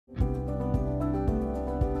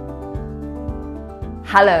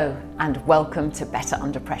Hello and welcome to Better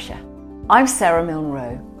Under Pressure. I'm Sarah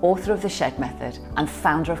Milne-Rowe, author of The Shed Method and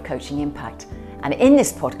founder of Coaching Impact. And in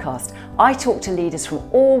this podcast, I talk to leaders from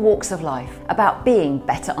all walks of life about being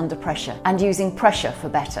better under pressure and using pressure for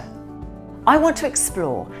better. I want to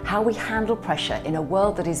explore how we handle pressure in a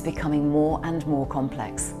world that is becoming more and more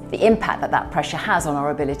complex, the impact that pressure has on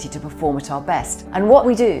our ability to perform at our best, and what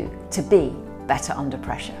we do to be better under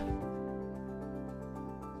pressure.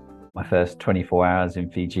 My first 24 hours in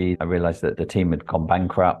Fiji, I realised that the team had gone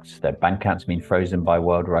bankrupt. Their bank accounts had been frozen by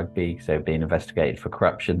World Rugby, so being investigated for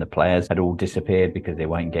corruption. The players had all disappeared because they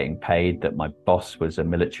weren't getting paid, that my boss was a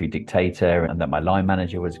military dictator, and that my line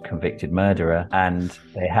manager was a convicted murderer. And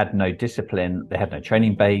they had no discipline, they had no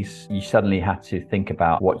training base. You suddenly had to think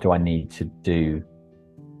about, what do I need to do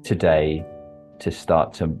today to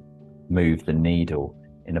start to move the needle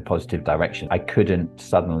in a positive direction? I couldn't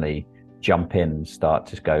suddenly jump in and start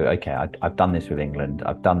to go, okay, I've done this with England,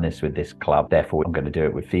 I've done this with this club, therefore I'm going to do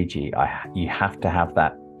it with Fiji. You have to have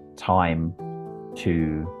that time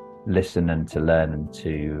to listen and to learn and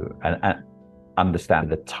to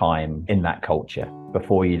understand the time in that culture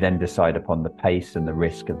before you then decide upon the pace and the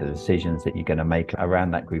risk of the decisions that you're going to make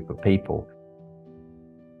around that group of people.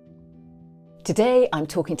 Today I'm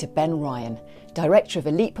talking to Ben Ryan, Director of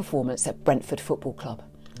Elite Performance at Brentford Football Club.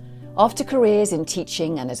 After careers in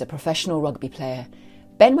teaching and as a professional rugby player,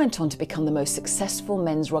 Ben went on to become the most successful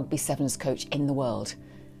men's rugby sevens coach in the world,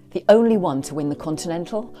 the only one to win the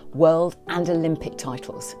continental, world and Olympic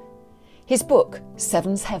titles. His book,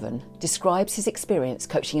 Sevens Heaven, describes his experience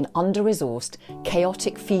coaching an under-resourced,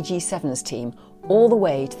 chaotic Fiji sevens team all the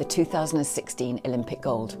way to the 2016 Olympic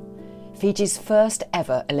gold, Fiji's first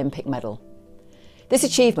ever Olympic medal. This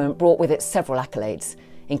achievement brought with it several accolades,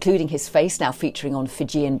 including his face now featuring on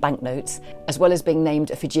Fijian banknotes, as well as being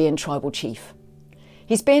named a Fijian tribal chief.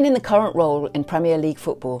 He's been in the current role in Premier League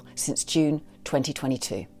football since June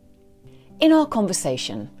 2022. In our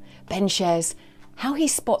conversation, Ben shares how he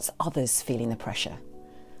spots others feeling the pressure,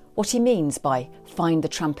 what he means by find the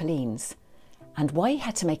trampolines, and why he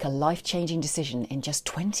had to make a life-changing decision in just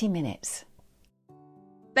 20 minutes.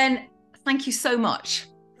 Ben, thank you so much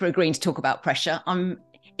for agreeing to talk about pressure. I'm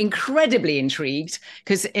incredibly intrigued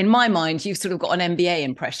because in my mind, you've sort of got an MBA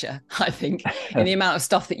in pressure, I think, in the amount of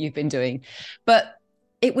stuff that you've been doing. But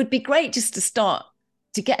it would be great just to start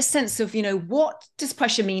to get a sense of, what does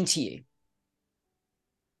pressure mean to you?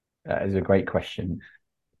 That is a great question.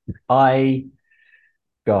 What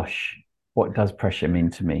does pressure mean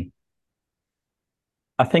to me?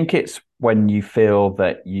 I think it's when you feel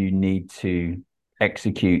that you need to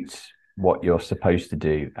execute what you're supposed to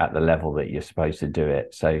do at the level that you're supposed to do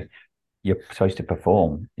it. So you're supposed to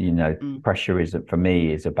perform. Pressure isn't, for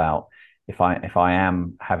me, is about if I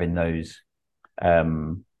am having those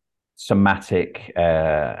somatic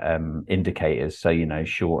indicators, so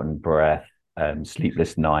shortened breath,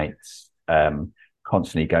 sleepless nights,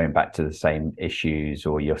 constantly going back to the same issues,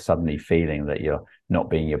 or you're suddenly feeling that you're not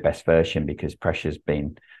being your best version because pressure's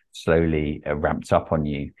been slowly ramped up on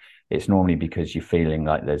you. It's normally because you're feeling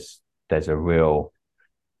like there's a real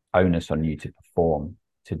onus on you to perform,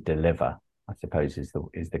 to deliver, I suppose is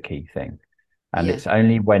the key thing. And It's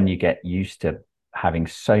only when you get used to having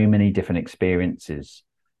so many different experiences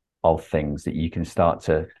of things that you can start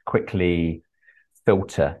to quickly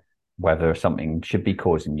filter whether something should be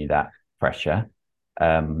causing you that pressure,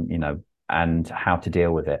 and how to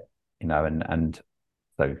deal with it, and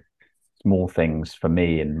so small things for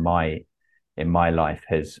me in my life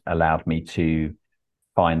has allowed me to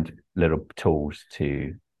find little tools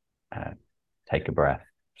to take a breath,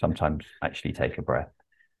 sometimes actually take a breath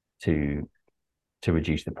to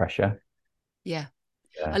reduce the pressure. Yeah.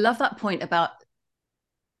 I love that point about,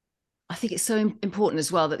 I think it's so important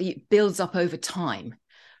as well that it builds up over time,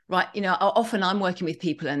 right? Often I'm working with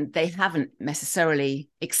people and they haven't necessarily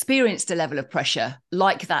experienced a level of pressure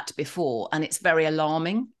like that before, and it's very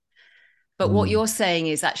alarming. But what you're saying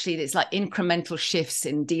is actually it's like incremental shifts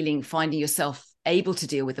in finding yourself able to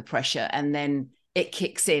deal with the pressure, and then it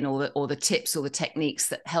kicks in, or the tips or the techniques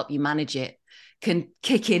that help you manage it can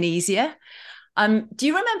kick in easier. Do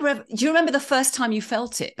you remember the first time you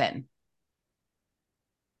felt it, Ben?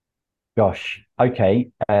 Gosh, okay.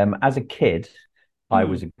 As a kid, I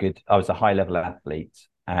was a high level athlete,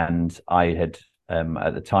 and I had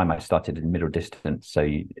at the time I started in middle distance, so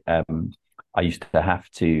I used to have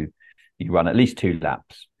to run at least 2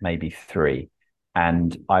 laps, maybe 3.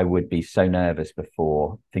 And I would be so nervous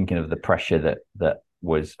before, thinking of the pressure that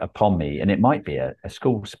was upon me. And it might be a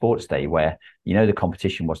school sports day where, the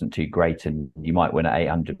competition wasn't too great and you might win an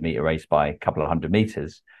 800-meter race by a couple of 100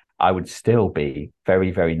 meters. I would still be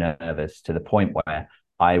very, very nervous, to the point where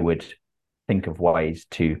I would think of ways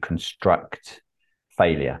to construct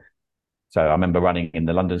failure. So I remember running in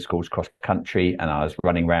the London schools cross country, and I was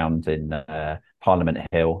running around in Parliament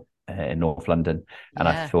Hill in North London, and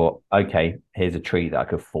I Yeah. thought, okay, here's a tree that I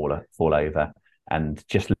could fall over and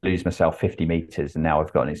just lose myself 50 meters, and now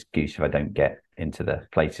I've got an excuse if I don't get into the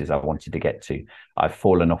places I wanted to get to. I've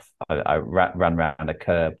fallen off. I ran around a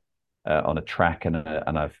curb on a track, and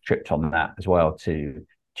I've tripped on that as well to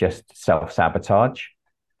just self sabotage.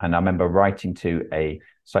 And I remember writing to a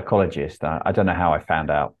psychologist. I don't know how I found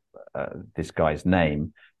out this guy's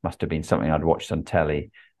name. Must have been something I'd watched on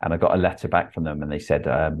telly, and I got a letter back from them, and they said,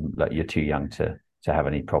 "Look, you're too young to have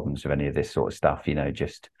any problems with any of this sort of stuff. You know,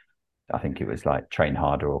 just I think it was like train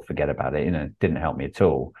harder or forget about it. You know, it didn't help me at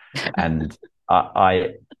all." And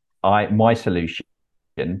my solution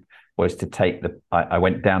was to take I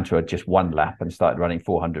went down to just one lap and started running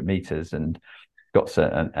 400 meters and got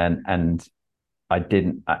certain and I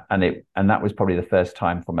didn't, and that was probably the first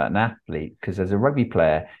time from an athlete, because as a rugby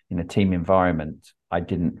player in a team environment, I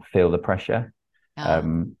didn't feel the pressure. Ah,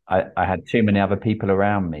 I had too many other people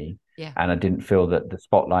around me, yeah. and I didn't feel that the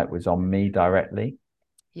spotlight was on me directly.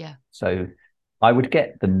 Yeah. So I would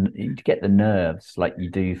you'd get the nerves like you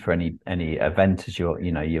do for any event as you're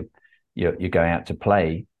going out to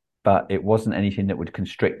play, but it wasn't anything that would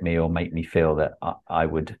constrict me or make me feel that I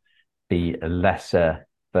would be a lesser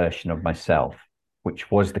version of myself,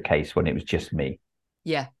 which was the case when it was just me.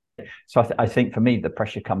 Yeah. So I think for me, the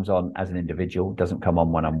pressure comes on as an individual, doesn't come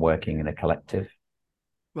on when I'm working in a collective.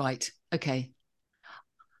 Right. Okay.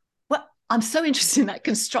 Well, I'm so interested in that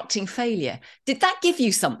constructing failure. Did that give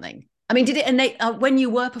you something? I mean, did it innate when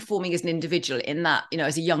you were performing as an individual in that,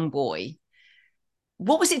 as a young boy?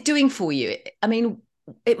 What was it doing for you? I mean,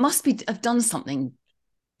 it must have done something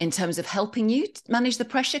in terms of helping you manage the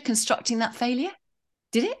pressure, constructing that failure.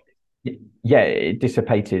 Did it? Yeah, it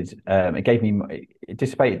dissipated. It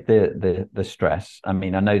dissipated the stress. I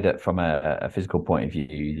mean, I know that from a physical point of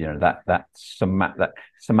view, that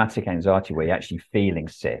somatic anxiety where you're actually feeling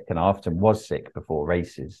sick, and I often was sick before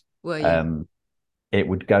races. Were you? Um, it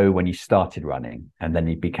would go when you started running, and then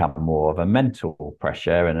you become more of a mental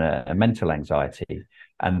pressure and a mental anxiety.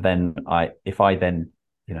 And then if I then,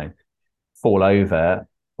 fall over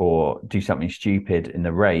or do something stupid in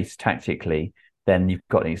the race tactically, then you've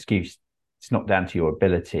got an excuse. It's not down to your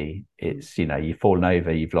ability. It's, you've fallen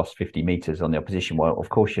over, you've lost 50 meters on the opposition. Well, of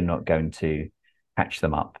course, you're not going to catch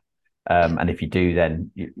them up. Yeah. And if you do, then,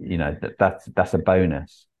 that's a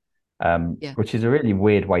bonus. Yeah. Which is a really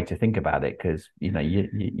weird way to think about it, because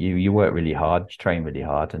you work really hard, you train really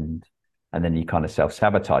hard, and then you kind of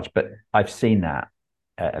self-sabotage. But I've seen that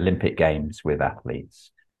at Olympic Games with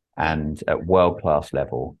athletes Yeah. and at world-class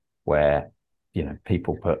level, where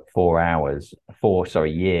people put 4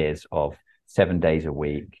 years of 7 days a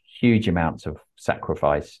week, huge amounts of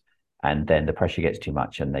sacrifice, and then the pressure gets too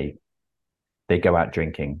much, and they go out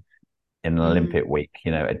drinking in an Mm, Olympic week,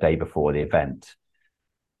 a day before the event,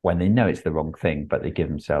 when they know it's the wrong thing, but they give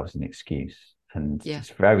themselves an excuse. And yeah.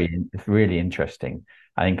 it's really interesting.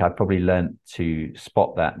 I think I've probably learned to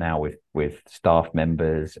spot that now with staff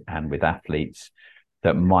members and with athletes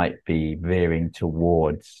that might be veering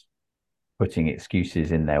towards putting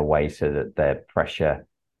excuses in their way, so that their pressure,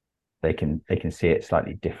 they can see it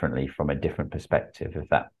slightly differently from a different perspective,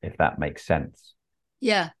 if that makes sense.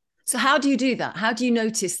 Yeah. So how do you do that? How do you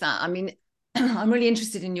notice that? I mean, I'm really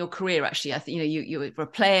interested in your career, actually. I think, you were a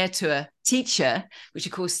player to a teacher, which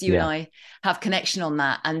of course you and Yeah. I have connection on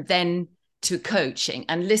that, and then to coaching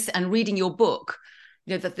and listen and reading your book.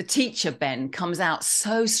 That the teacher, Ben, comes out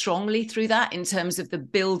so strongly through that in terms of the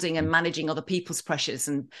building and managing other people's pressures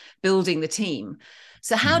and building the team.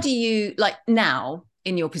 So how Mm. do you, like now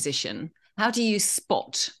in your position, how do you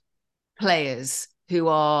spot players who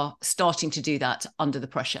are starting to do that under the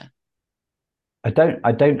pressure? I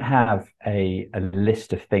don't have a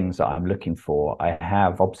list of things that I'm looking for. I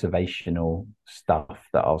have observational stuff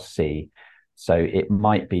that I'll see. So it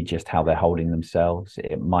might be just how they're holding themselves.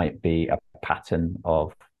 It might be a pattern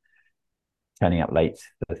of turning up late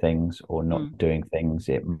for things or not Mm, doing things.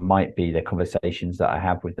 It might be the conversations that I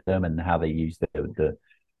have with them and how they use the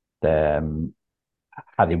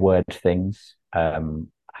how they word things,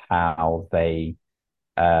 how they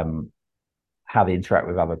um, how they interact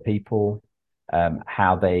with other people,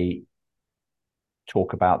 how they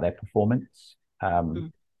talk about their performance. Um,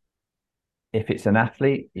 mm, if it's an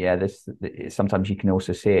athlete, yeah, this sometimes you can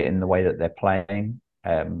also see it in the way that they're playing.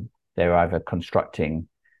 They're either constructing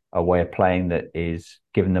a way of playing that is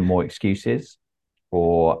giving them more excuses,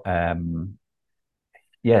 or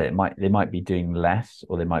yeah, they might be doing less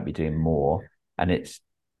or they might be doing more, and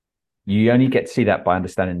you only get to see that by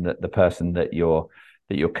understanding that the person that you're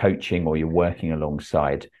coaching or you're working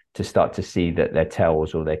alongside, to start to see that their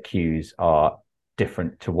tells or their cues are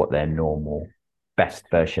different to what their normal best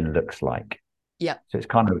version looks like. Yeah. So it's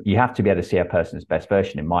kind of, you have to be able to see a person's best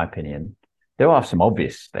version, in my opinion. There are some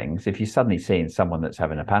obvious things. If you're suddenly seeing someone that's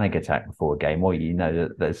having a panic attack before a game, well, you know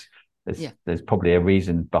that there's probably a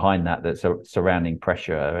reason behind that, that's surrounding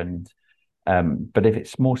pressure. And but if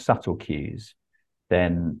it's more subtle cues,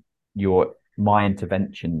 then my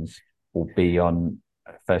interventions will be on,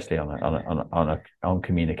 firstly on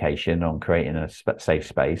communication, on creating a safe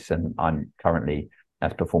space. And I'm currently,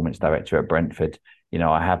 as performance director at Brentford,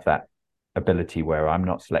 I have that ability where I'm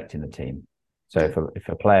not selecting the team. So if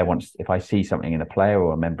a player wants, if I see something in a player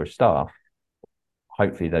or a member of staff,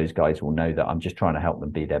 hopefully those guys will know that I'm just trying to help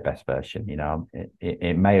them be their best version.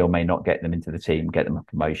 It may or may not get them into the team, get them a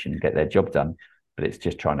promotion, get their job done, but it's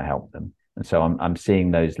just trying to help them. And so I'm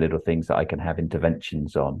seeing those little things that I can have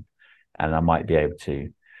interventions on, and I might be able to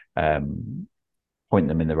point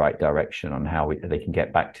them in the right direction on how they can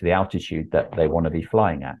get back to the altitude that they want to be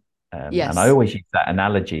flying at. And I always use that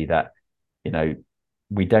analogy that,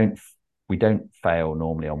 we don't fail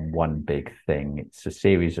normally on one big thing. It's a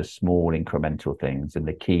series of small incremental things, and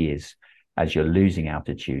the key is, as you're losing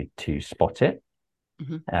altitude, to spot it.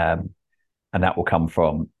 And that will come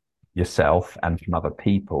from yourself and from other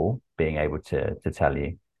people being able to tell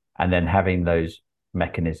you, and then having those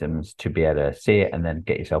mechanisms to be able to see it and then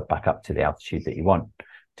get yourself back up to the altitude that you want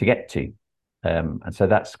to get to. And so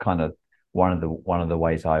that's kind of one of the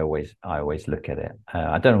ways I always look at it.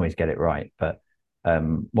 I don't always get it right, but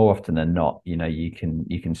more often than not, you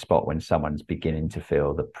can spot when someone's beginning to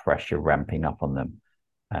feel the pressure ramping up on them,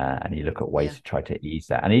 and you look at ways to try to ease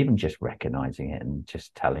that, and even just recognizing it and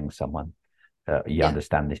just telling someone, you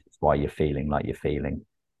understand this is why you're feeling like you're feeling,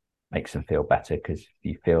 makes them feel better, because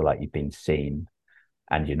you feel like you've been seen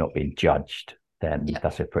and you're not being judged, then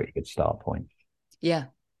that's a pretty good start point. Yeah.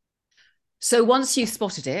 So once you've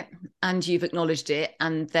spotted it and you've acknowledged it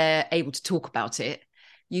and they're able to talk about it,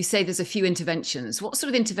 you say there's a few interventions. What sort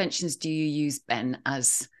of interventions do you use, Ben,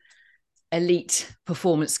 as elite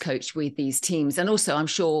performance coach with these teams? And also, I'm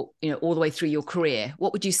sure, all the way through your career,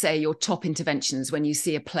 what would you say are your top interventions when you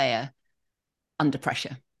see a player under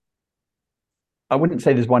pressure? I wouldn't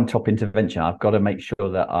say there's one top intervention. I've got to make sure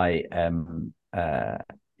that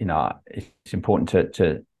it's important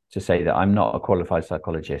to say that I'm not a qualified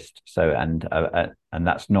psychologist. So, and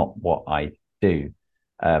that's not what I do.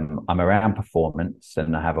 I'm around performance,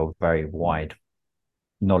 and I have a very wide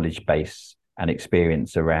knowledge base and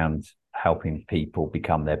experience around helping people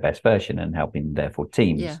become their best version and helping, therefore,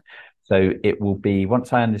 teams. Yeah. So it will be,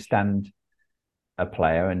 once I understand a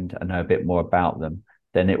player and I know a bit more about them,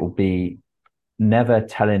 then it will be never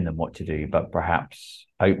telling them what to do, but perhaps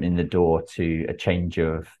opening the door to a change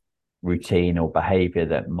of routine or behavior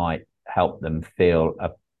that might help them feel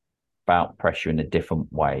about pressure in a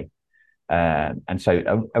different way. And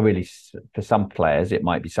so really, for some players, it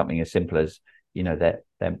might be something as simple as,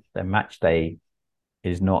 their match day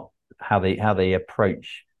is not how they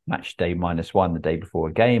approach match day -1 the day before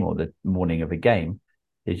a game or the morning of a game.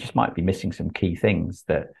 They just might be missing some key things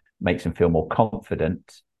that makes them feel more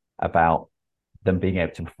confident about them being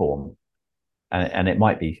able to perform. And it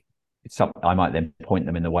might be something I might then point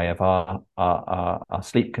them in the way of our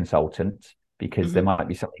sleep consultant, because there might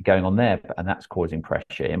be something going on there, and that's causing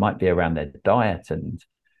pressure. It might be around their diet and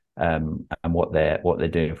what they're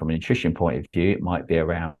doing from a nutrition point of view. It might be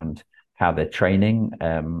around how they're training,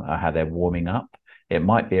 or how they're warming up. It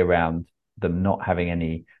might be around them not having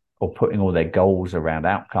any, or putting all their goals around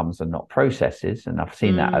outcomes and not processes. And I've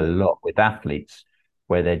seen that a lot with athletes,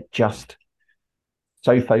 where they're just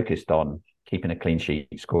so focused on keeping a clean sheet,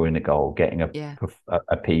 scoring a goal, getting a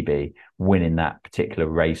PB, winning that particular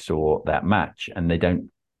race or that match, and they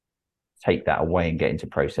don't take that away and get into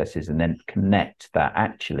processes and then connect that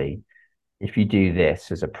actually, if you do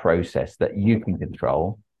this as a process that you can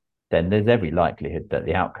control, then there's every likelihood that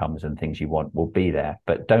the outcomes and things you want will be there.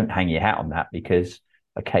 But don't hang your hat on that, because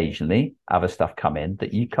occasionally other stuff come in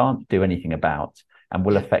that you can't do anything about and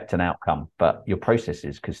will affect an outcome, but your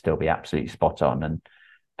processes could still be absolutely spot on. And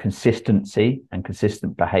consistency and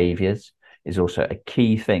consistent behaviors is also a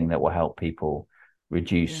key thing that will help people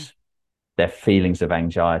reduce their feelings of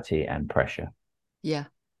anxiety and pressure. Yeah.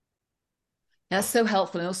 That's so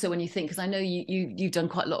helpful. And also when you think, because I know you've done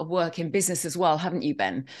quite a lot of work in business as well, haven't you,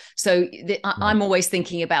 Ben? So I'm always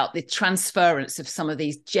thinking about the transference of some of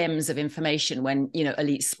these gems of information when,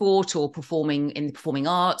 elite sport or performing in the performing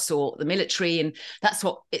arts or the military. And that's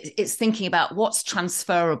what it's thinking about, what's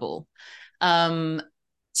transferable.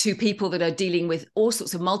 to people that are dealing with all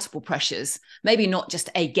sorts of multiple pressures, maybe not just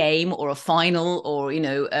a game or a final or,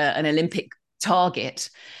 an Olympic target,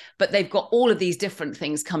 but they've got all of these different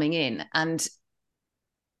things coming in. And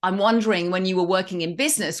I'm wondering, when you were working in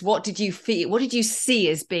business, what did you see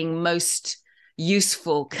as being most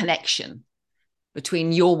useful connection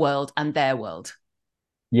between your world and their world?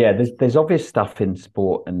 Yeah, there's obvious stuff in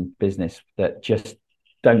sport and business that just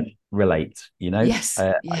don't relate, Yes.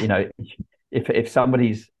 Yeah. If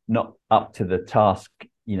somebody's not up to the task,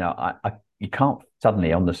 you can't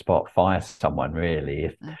suddenly on the spot fire someone really.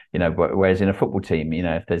 If whereas in a football team,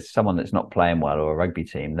 if there's someone that's not playing well, or a rugby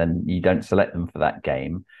team, then you don't select them for that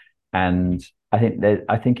game. And I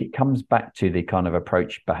think it comes back to the kind of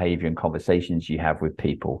approach, behavior, and conversations you have with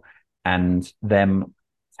people, and them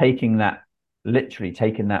literally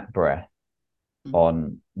taking that breath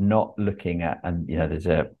on not looking at, and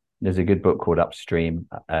there's a good book called Upstream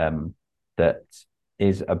that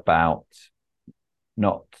is about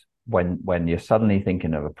not when you're suddenly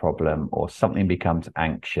thinking of a problem or something becomes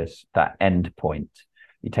anxious, that end point,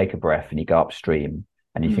 you take a breath and you go upstream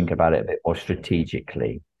and you think about it a bit more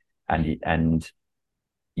strategically, and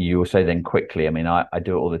you also then quickly, I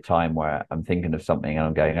do it all the time, where I'm thinking of something and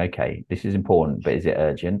I'm going, okay, this is important, but is it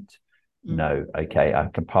urgent? No. Okay, I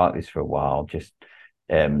can park this for a while. Just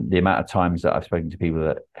the amount of times that I've spoken to people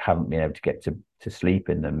that haven't been able to get to sleep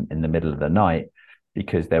in the middle of the night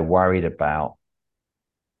because they're worried about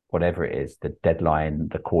whatever it is, the deadline,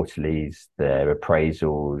 the quarterlies, their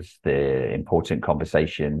appraisals, the important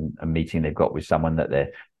conversation, a meeting they've got with someone that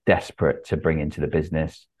they're desperate to bring into the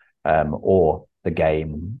business, or the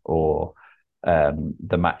game, or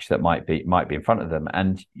the match that might be in front of them.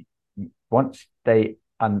 And once they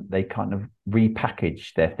kind of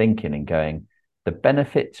repackage their thinking and going, the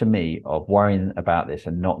benefit to me of worrying about this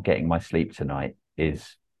and not getting my sleep tonight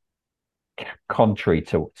is contrary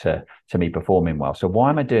to me performing well. So why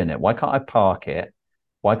am I doing it? Why can't I park it?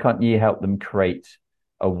 Why can't you help them create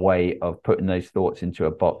a way of putting those thoughts into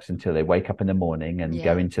a box until they wake up in the morning and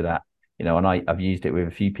go into that, and I've used it with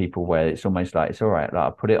a few people where it's almost like, it's all right, like,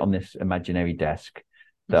 I'll put it on this imaginary desk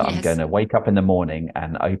that I'm going to wake up in the morning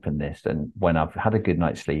and open this, and when I've had a good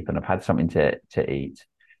night's sleep and I've had something to eat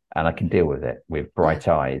and I can deal with it with bright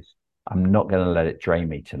eyes, I'm not going to let it drain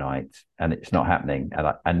me tonight, and it's not happening.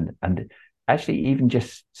 And actually, even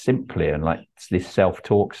just simply, and like this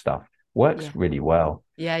self-talk stuff works really well.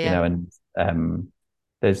 And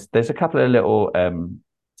there's a couple of little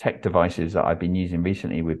tech devices that I've been using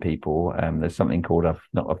recently with people. There's something called,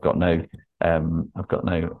 I've got no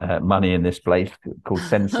money in this place, called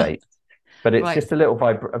Sensate, but it's just a little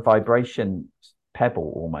vibration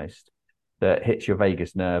pebble almost that hits your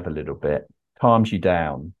vagus nerve a little bit, calms you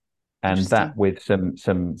down, and that with some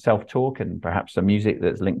self-talk and perhaps some music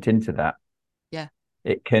that's linked into that,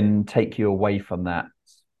 it can take you away from that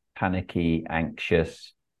panicky,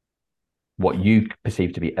 anxious, what you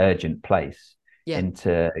perceive to be urgent place,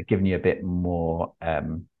 into giving you a bit more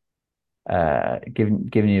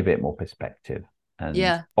giving you a bit more perspective.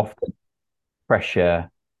 And often pressure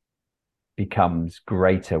becomes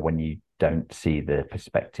greater when you don't see the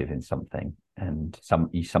perspective in something, and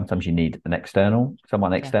sometimes you need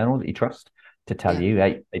someone external that you trust to tell you,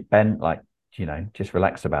 hey Ben, like, just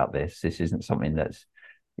relax about this isn't something that's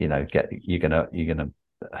you're gonna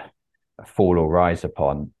fall or rise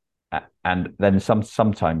upon. And then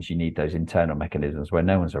sometimes you need those internal mechanisms where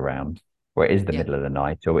no one's around, where it is the middle of the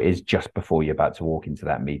night, or it is just before you're about to walk into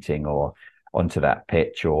that meeting or onto that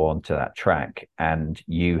pitch or onto that track, and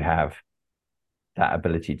you have that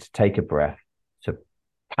ability to take a breath, to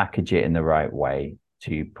package it in the right way,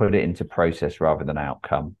 to put it into process rather than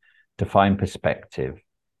outcome, to find perspective,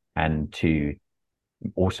 and to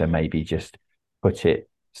also maybe just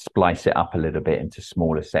splice it up a little bit into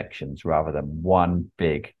smaller sections rather than one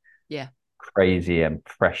big crazy and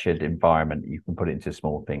pressured environment. You can put it into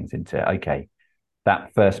small things, into, okay,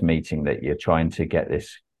 that first meeting that you're trying to get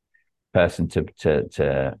this person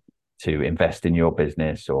to invest in your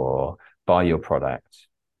business or buy your product,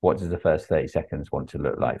 what does the first 30 seconds want to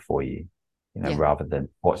look like for you, rather than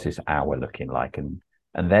what's this hour looking like?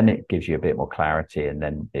 And then it gives you a bit more clarity, and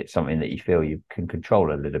then it's something that you feel you can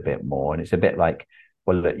control a little bit more. And it's a bit like,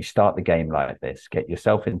 well, look, you start the game like this, get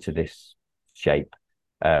yourself into this shape.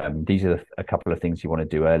 These are a couple of things you want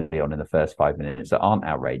to do early on in the first 5 minutes that aren't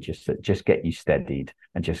outrageous, that just get you steadied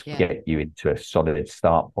and just get you into a solid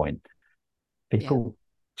start point. People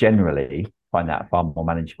generally find that far more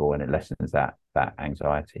manageable, and it lessens that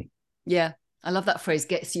anxiety. Yeah, I love that phrase,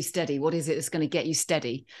 gets you steady. What is it that's going to get you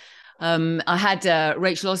steady? I had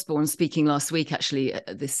Rachel Osborne speaking last week, actually,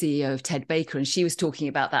 the CEO of Ted Baker, and she was talking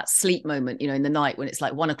about that sleep moment, in the night when it's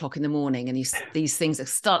like 1 o'clock in the morning and these things are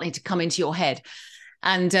starting to come into your head.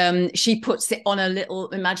 And she puts it on a little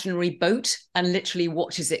imaginary boat and literally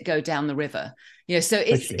watches it go down the river. So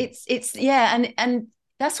it's yeah, and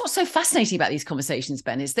that's what's so fascinating about these conversations,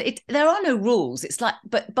 Ben, is that there are no rules. It's like,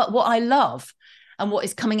 but what I love and what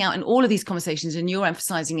is coming out in all of these conversations, and you're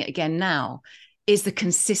emphasizing it again now, is the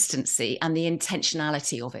consistency and the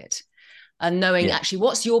intentionality of it, and knowing actually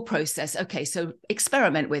what's your process. Okay, so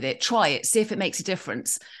experiment with it, try it, see if it makes a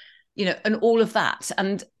difference, and all of that.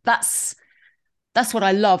 And that's what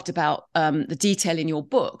I loved about the detail in your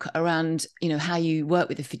book around, how you work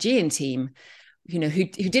with the Fijian team, who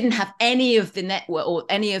didn't have any of the network or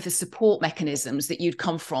any of the support mechanisms that you'd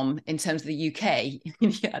come from in terms of the UK.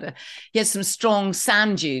 you had some strong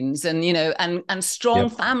sand dunes and, and strong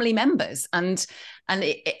family members, and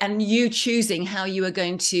you choosing how you were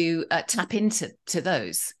going to tap into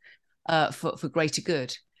those for greater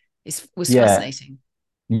good was fascinating.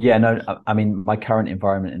 Yeah, no, I mean, my current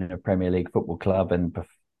environment in a Premier League football club, and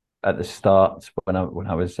at the start when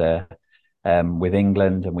I was with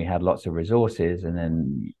England, and we had lots of resources, and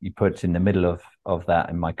then you put in the middle of that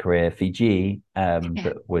in my career, Fiji,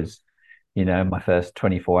 that was, my first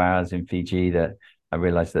 24 hours in Fiji, that I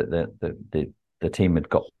realized that the team had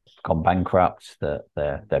gone bankrupt, that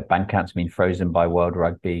their bank accounts had been frozen by World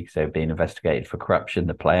Rugby, so they'd been investigated for corruption.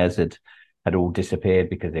 The players had all disappeared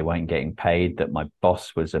because they weren't getting paid, that my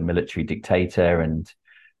boss was a military dictator, and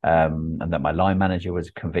that my line manager was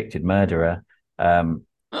a convicted murderer.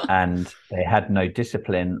 And they had no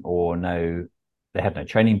discipline they had no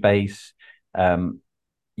training base.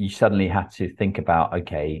 You suddenly had to think about,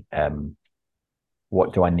 okay,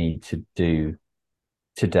 what do I need to do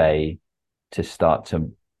today to start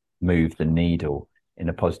to move the needle in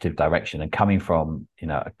a positive direction? And coming from,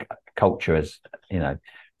 a culture as,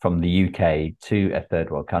 from the UK to a third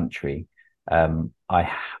world country,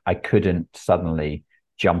 I couldn't suddenly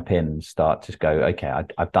jump in and start to go, okay,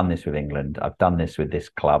 I've done this with England, I've done this with this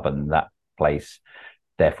club and that place,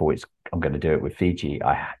 therefore I'm going to do it with Fiji.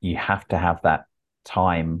 You have to have that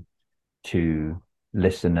time to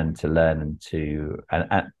listen and to learn and to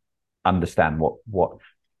and understand what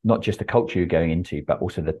not just the culture you're going into, but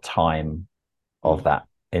also the time of that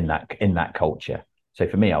in that culture. So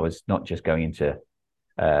for me, I was not just going into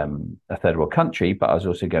a third world country, but I was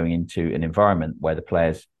also going into an environment where the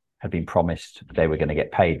players had been promised they were going to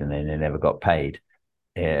get paid, and then they never got paid.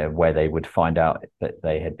 Where they would find out that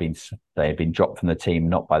they had been dropped from the team,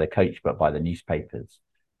 not by the coach but by the newspapers,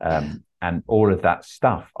 and all of that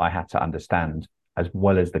stuff I had to understand, as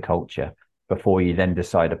well as the culture, before you then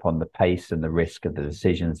decide upon the pace and the risk of the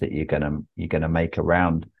decisions that you're gonna make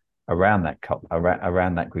around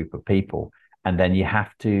that group of people. And then you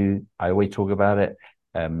have to. I always talk about it.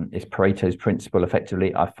 It's Pareto's principle.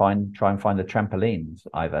 Effectively, I try and find the trampolines,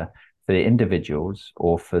 either for the individuals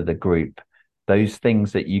or for the group, those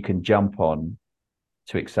things that you can jump on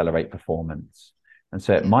to accelerate performance. And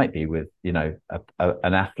so it might be with, an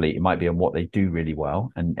athlete, it might be on what they do really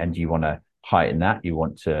well, and you want to heighten that, you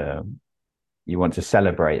want to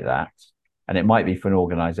celebrate that. And it might be for an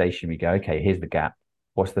organization, we go, okay, here's the gap,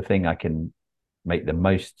 what's the thing I can make the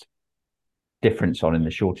most difference on in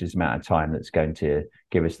the shortest amount of time that's going to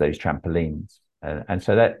give us those trampolines. And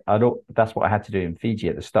so that's what I had to do in Fiji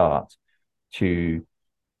at the start, to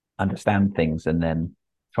understand things and then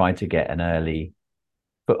try to get an early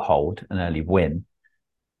foothold, an early win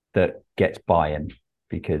that gets buy-in.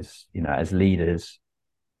 Because, as leaders,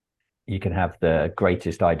 you can have the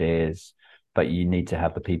greatest ideas, but you need to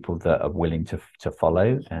have the people that are willing to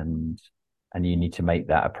follow, and you need to make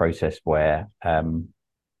that a process where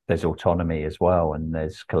there's autonomy as well, and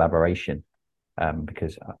there's collaboration,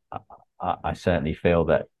 because I certainly feel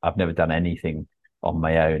that I've never done anything on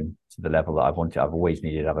my own to the level that I've wanted. I've always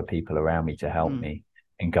needed other people around me to help me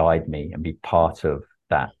and guide me and be part of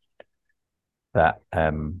that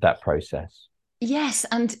process. Yes,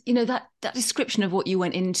 and that description of what you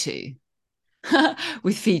went into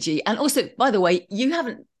with Fiji, and also, by the way, you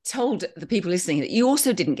haven't told the people listening that you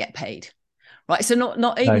also didn't get paid, right? So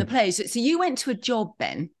not even the players. So you went to a job,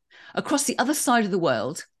 Ben, across the other side of the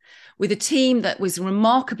world, with a team that was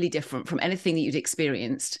remarkably different from anything that you'd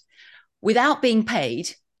experienced, without being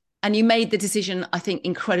paid, and you made the decision, I think,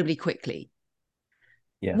 incredibly quickly.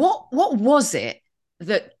 Yeah. What was it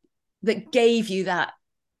that gave you that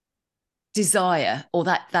desire, or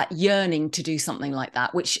that yearning to do something like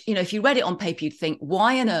that, which, if you read it on paper, you'd think,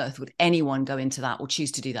 why on earth would anyone go into that or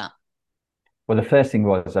choose to do that? Well, the first thing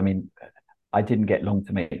was, I mean, I didn't get long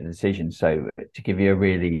to make the decision. So to give you a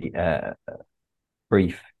really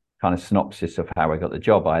brief kind of synopsis of how I got the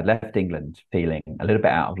job, I had left England feeling a little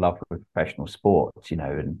bit out of love with professional sports,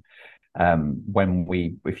 and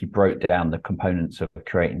if you broke down the components of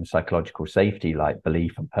creating psychological safety, like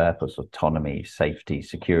belief and purpose, autonomy, safety,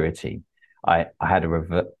 security, I had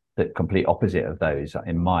the complete opposite of those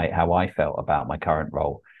in how I felt about my current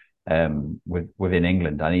role within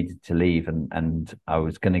England. I needed to leave, and I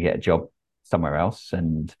was going to get a job somewhere else,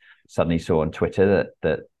 and suddenly saw on Twitter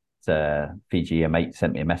that Fiji, a mate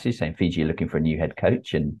sent me a message saying Fiji are looking for a new head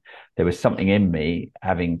coach, and there was something in me,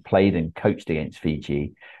 having played and coached against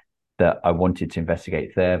Fiji, that I wanted to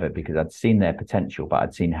investigate further, because I'd seen their potential, but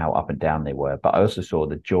I'd seen how up and down they were. But I also saw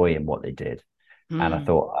the joy in what they did, and I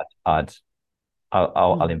thought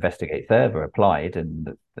I'll investigate further. Applied,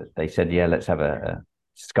 and they said, yeah, let's have a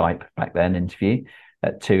Skype back then interview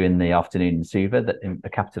at 2 p.m. in Suva, in the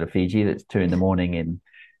capital of Fiji. That's 2 a.m.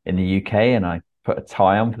 in the UK, and I put a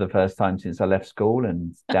tie on for the first time since I left school,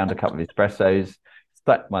 and downed a couple of espressos,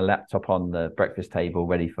 stuck my laptop on the breakfast table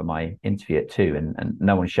ready for my interview at 2, and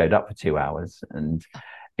no one showed up for 2 hours. And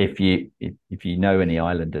if you know any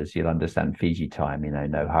islanders, you'll understand Fiji time,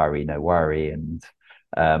 no hurry, no worry. And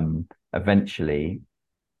eventually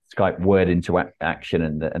Skype word into action,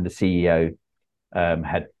 and the CEO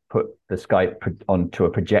had put the Skype onto a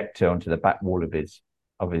projector onto the back wall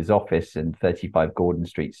of his office in 35 Gordon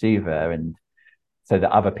Street, Suva, and so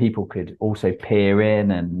that other people could also peer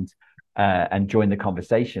in and join the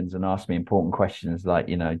conversations and ask me important questions like,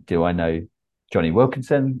 do I know Johnny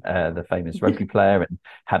Wilkinson, the famous rugby player, and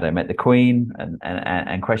had I met the Queen,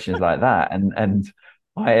 and questions like that. And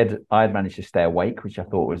I had managed to stay awake, which I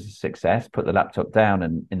thought was a success. Put the laptop down,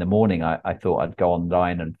 and in the morning I thought I'd go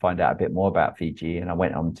online and find out a bit more about Fiji. And I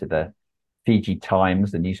went on to the Fiji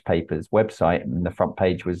Times, the newspaper's website, and the front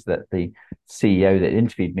page was that the CEO that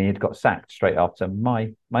interviewed me had got sacked straight after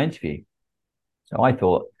my interview. So I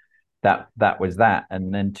thought that was that.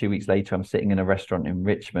 And then 2 weeks later, I'm sitting in a restaurant in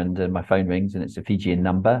Richmond, and my phone rings, and it's a Fijian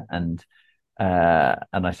number, and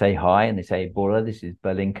I say hi, and they say, Bora, this is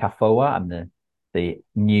Berlin Kafoa. I'm the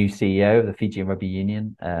new CEO of the Fijian Rugby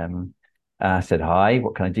Union. I said, hi,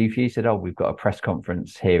 what can I do for you? He said, oh, we've got a press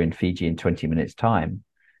conference here in Fiji in 20 minutes time.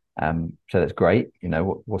 So that's great.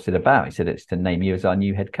 What's it about? He said, it's to name you as our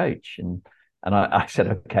new head coach. And I said,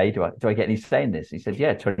 okay, do I get any say in this? He said,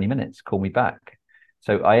 yeah, 20 minutes, call me back.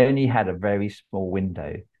 So I only had a very small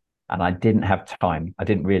window, and I didn't have time. I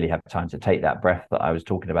didn't really have time to take that breath that I was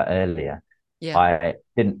talking about earlier. Yeah. I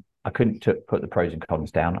couldn't put the pros and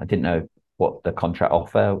cons down. I didn't know what the contract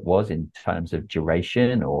offer was in terms of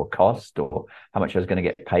duration or cost, or how much I was going to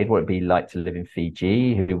get paid, what it'd be like to live in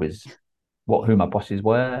Fiji, who my bosses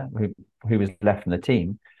were, who was left from the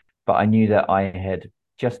team. But I knew that I had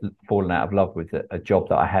just fallen out of love with a job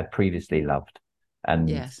that I had previously loved, and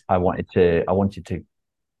yes. I wanted to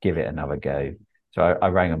give it another go. So I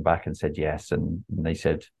rang them back and said yes, and they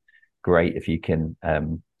said, great, if you can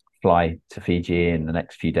fly to Fiji in the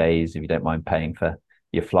next few days, if you don't mind paying for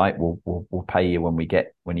your flight, we'll pay you when you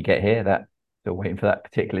get here. That still waiting for that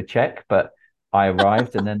particular check, but I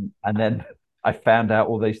arrived, and then I found out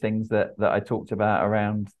all those things that I talked about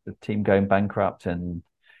around the team going bankrupt, and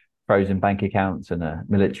frozen bank accounts, and a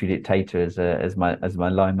military dictator as my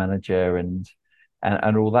line manager, and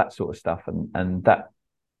all that sort of stuff, and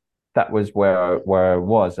that was where I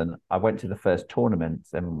was. And I went to the first tournament,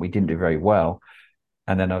 and we didn't do very well.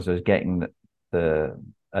 And then as I was getting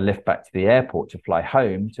a lift back to the airport to fly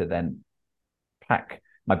home, to then pack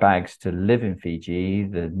my bags to live in Fiji,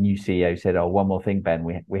 the new CEO said, oh, one more thing, Ben,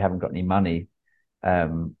 we haven't got any money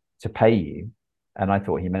to pay you. And I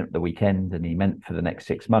thought he meant the weekend, and he meant for the next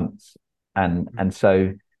 6 months. And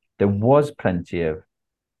so there was plenty of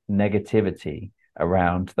negativity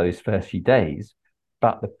around those first few days.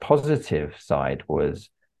 But the positive side was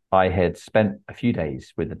I had spent a few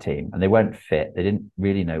days with the team, and they weren't fit. They didn't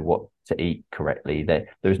really know what to eat correctly. There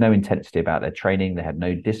was no intensity about their training. They had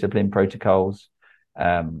no discipline protocols,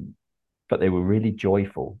 but they were really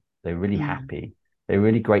joyful. They were really happy. They were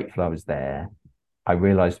really grateful I was there. I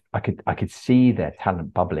realized I could see their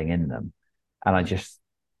talent bubbling in them, and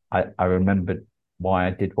I remembered why I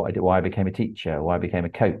did what I did, why I became a teacher, why I became a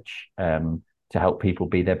coach, to help people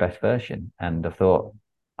be their best version. And I thought,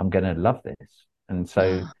 I'm going to love this. And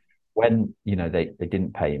so when, they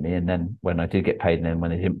didn't pay me, and then when I did get paid, and then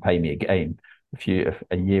when they didn't pay me again,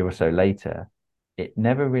 a year or so later, it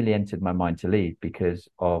never really entered my mind to leave, because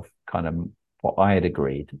of kind of what I had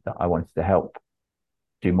agreed, that I wanted to help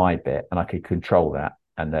do my bit, and I could control that.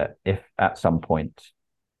 And that if at some point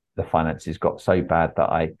the finances got so bad that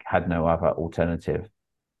I had no other alternative,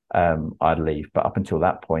 I'd leave. But up until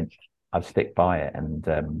that point, I'd stick by it.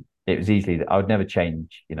 And it was easily that I would never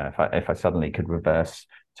change. You know, if I suddenly could reverse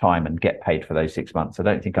time and get paid for those 6 months, I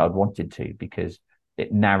don't think I'd wanted to, because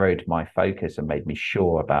it narrowed my focus and made me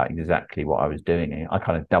sure about exactly what I was doing. And I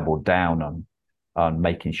kind of doubled down on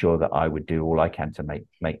making sure that I would do all I can to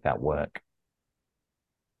make that work.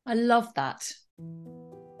 I love that.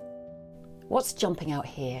 What's jumping out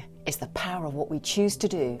here is the power of what we choose to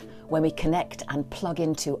do when we connect and plug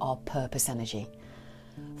into our purpose energy.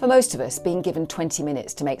 For most of us, being given 20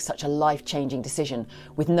 minutes to make such a life-changing decision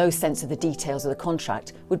with no sense of the details of the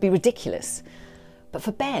contract would be ridiculous. But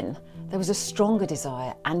for Ben, there was a stronger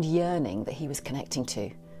desire and yearning that he was connecting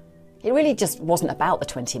to. It really just wasn't about the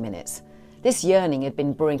 20 minutes. This yearning had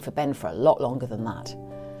been brewing for Ben for a lot longer than that.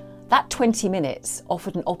 That 20 minutes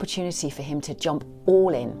offered an opportunity for him to jump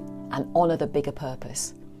all in and honour the bigger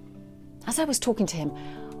purpose. As I was talking to him,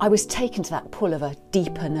 I was taken to that pull of a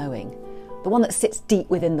deeper knowing, the one that sits deep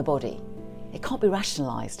within the body. It can't be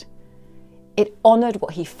rationalised. It honoured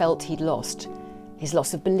what he felt he'd lost. His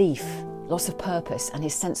loss of belief, loss of purpose, and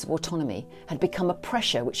his sense of autonomy had become a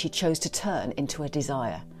pressure which he chose to turn into a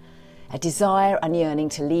desire and yearning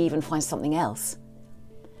to leave and find something else.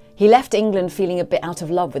 He left England feeling a bit out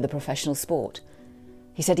of love with the professional sport.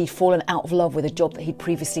 He said he'd fallen out of love with a job that he'd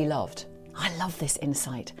previously loved. I love this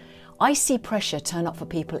insight. I see pressure turn up for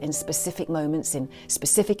people in specific moments, in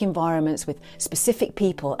specific environments, with specific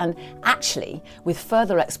people, and actually, with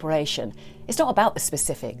further exploration, it's not about the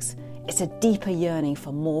specifics. It's a deeper yearning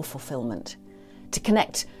for more fulfillment, to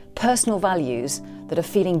connect personal values that are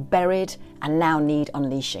feeling buried and now need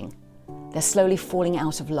unleashing. They're slowly falling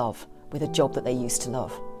out of love with a job that they used to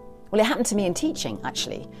love. Well, it happened to me in teaching,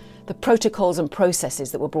 actually. The protocols and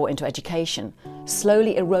processes that were brought into education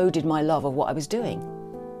slowly eroded my love of what I was doing.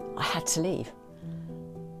 I had to leave.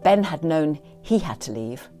 Ben had known he had to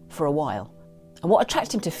leave for a while. And what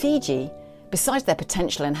attracted him to Fiji, besides their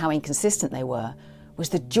potential and how inconsistent they were, was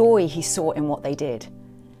the joy he saw in what they did.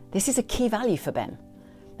 This is a key value for Ben.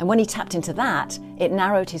 And when he tapped into that, it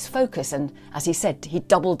narrowed his focus, and as he said, he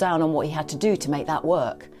doubled down on what he had to do to make that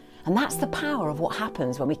work. And that's the power of what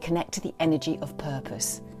happens when we connect to the energy of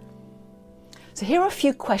purpose. So here are a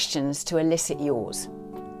few questions to elicit yours.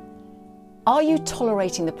 Are you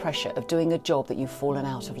tolerating the pressure of doing a job that you've fallen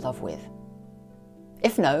out of love with?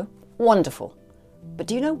 If no, wonderful. But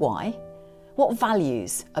do you know why? What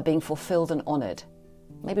values are being fulfilled and honoured?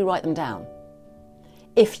 Maybe write them down.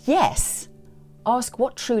 If yes, ask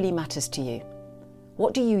what truly matters to you.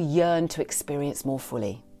 What do you yearn to experience more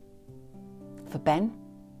fully? For Ben,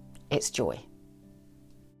 it's joy.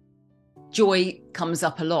 Joy comes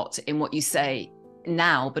up a lot in what you say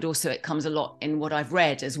now, but also it comes a lot in what I've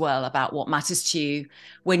read as well about what matters to you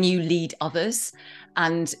when you lead others,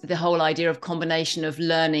 and the whole idea of combination of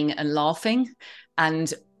learning and laughing.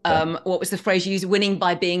 And what was the phrase you used? Winning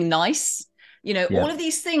by being nice. You know, all of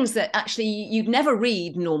these things that actually you'd never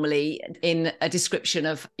read normally in a description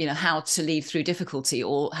of, you know, how to lead through difficulty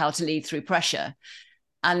or how to lead through pressure.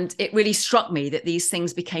 And it really struck me that these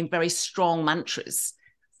things became very strong mantras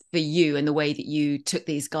for you and the way that you took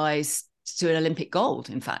these guys to an Olympic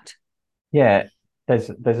gold, in fact. Yeah,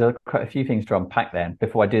 there's quite a few things to unpack there.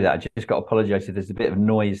 Before I do that, I just got to apologise if there's a bit of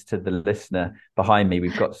noise to the listener behind me.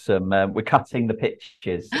 We've got some, we're cutting the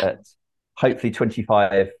pitches at hopefully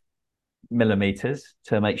 25 millimeters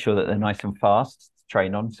to make sure that they're nice and fast to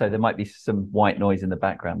train on. So there might be some white noise in the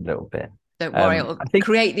background a little bit. Don't worry, it'll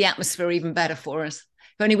create the atmosphere even better for us.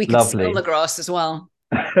 If only we could smell the grass as well.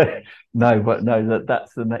 That's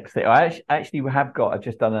the next thing. I actually have got. I've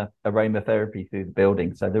just done a aromatherapy through the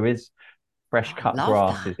building, so there is fresh cut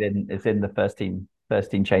grass is in the first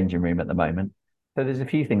team changing room at the moment. So there's a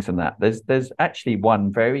few things on that. There's actually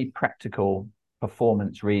one very practical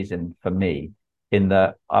performance reason for me, in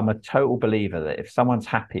that I'm a total believer that if someone's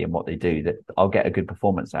happy in what they do, that I'll get a good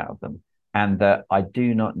performance out of them, and that I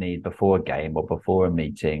do not need before a game or before a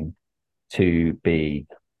meeting to be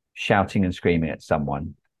shouting and screaming at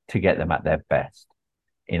someone to get them at their best.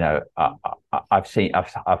 You know, I've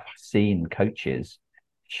seen coaches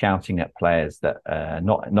shouting at players that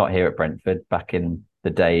not here at Brentford, back in the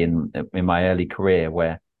day in my early career,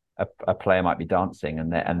 where a player might be dancing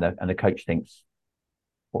and the coach thinks,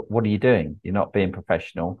 what are you doing? You're not being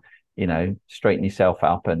professional. You know, straighten yourself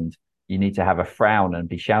up, and you need to have a frown and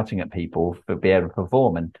be shouting at people to be able to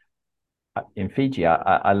perform. And in Fiji,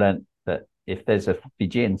 I learned that if there's a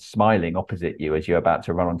Fijian smiling opposite you as you're about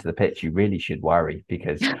to run onto the pitch, you really should worry,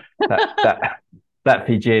 because that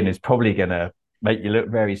Fijian is probably going to make you look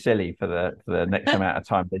very silly for the next amount of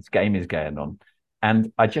time this game is going on.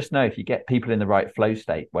 And I just know if you get people in the right flow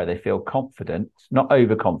state where they feel confident, not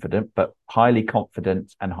overconfident, but highly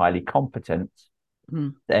confident and highly competent,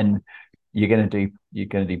 then you're going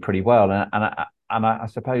to do pretty well. And I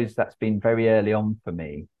suppose that's been very early on for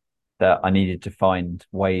me, that I needed to find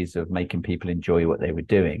ways of making people enjoy what they were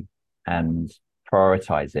doing and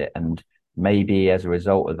prioritize it. And maybe as a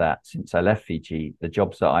result of that, since I left Fiji, the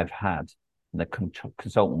jobs that I've had and the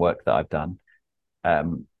consultant work that I've done,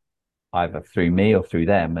 either through me or through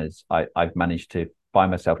them, as I've managed to find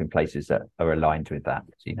myself in places that are aligned with that,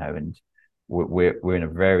 and we're in a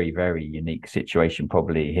very, very unique situation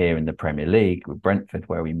probably here in the Premier League with Brentford,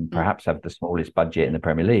 where we perhaps have the smallest budget in the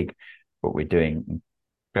Premier League, but we're doing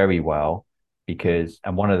very well because,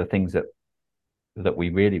 and one of the things that we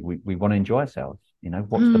really we want to enjoy ourselves.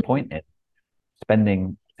 What's the point in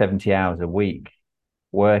spending 70 hours a week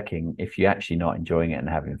working if you're actually not enjoying it and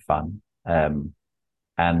having fun?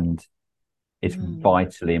 And it's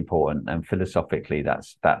vitally important, and philosophically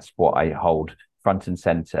that's what I hold front and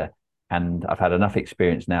center. And I've had enough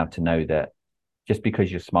experience now to know that just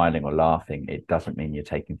because you're smiling or laughing, it doesn't mean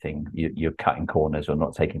you're cutting corners or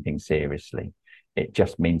not taking things seriously. It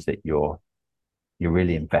just means that you're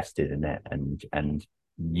really invested in it, and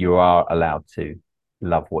you are allowed to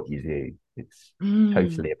love what you do. It's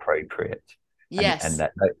totally appropriate. Yes. And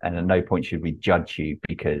at no point should we judge you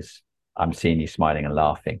because I'm seeing you smiling and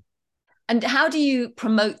laughing. And how do you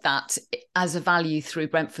promote that as a value through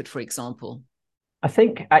Brentford, for example? I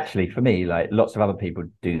think actually for me, like lots of other people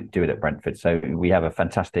do it at Brentford. So we have a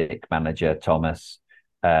fantastic manager, Thomas,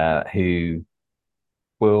 who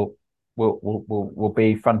will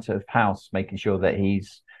be front of house, making sure that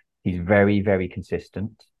he's very, very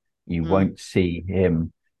consistent. You won't see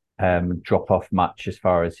him drop off much as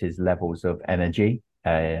far as his levels of energy.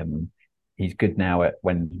 He's good now at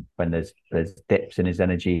when there's dips in his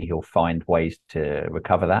energy, he'll find ways to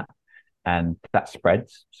recover that, and that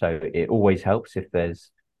spreads. So it always helps if there's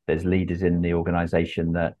leaders in the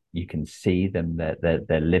organization that you can see them, that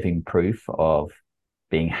they're living proof of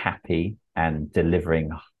being happy and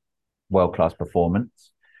delivering world-class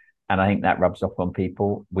performance. And I think that rubs off on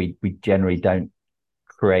people. We generally don't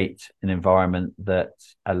create an environment that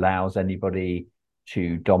allows anybody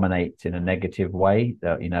to dominate in a negative way.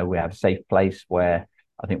 We have a safe place where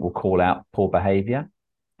I think we'll call out poor behavior.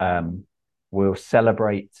 We'll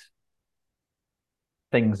celebrate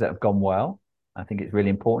things that have gone well. I think it's really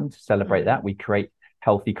important to celebrate that. We create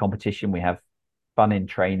healthy competition. We have fun in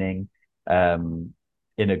training, in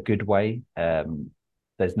a good way.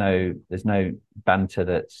 There's no banter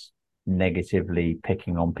that's negatively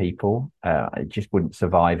picking on people. It just wouldn't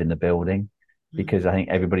survive in the building, because I think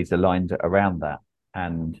everybody's aligned around that,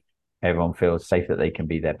 and everyone feels safe that they can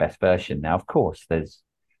be their best version. Now, of course, there's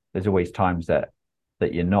always times that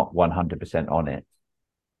you're not 100% on it,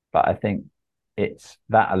 but I think it's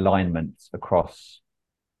that alignment across,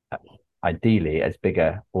 ideally as big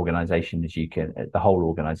a organization as you can, the whole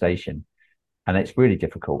organization. And it's really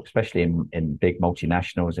difficult, especially in big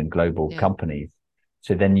multinationals and global companies.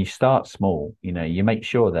 So then you start small. You make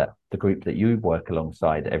sure that the group that you work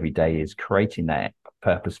alongside every day is creating that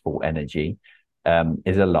purposeful energy,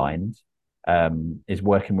 is aligned, is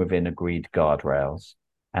working within agreed guardrails,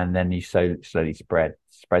 and then you slowly spread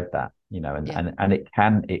that. And it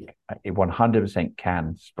 100%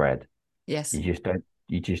 can spread. Yes.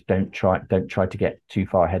 You just don't try to get too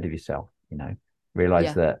far ahead of yourself.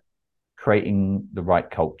 Realize that creating the right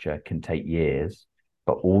culture can take years,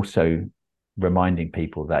 but also reminding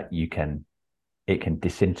people that it can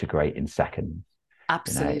disintegrate in seconds.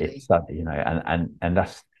 Absolutely. And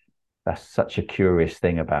that's such a curious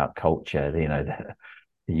thing about culture, that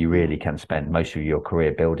you really can spend most of your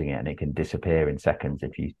career building it, and it can disappear in seconds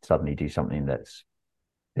if you suddenly do something that's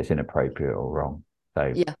inappropriate or wrong.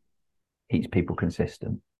 So keeps people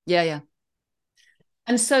consistent. Yeah.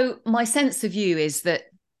 And so my sense of you is that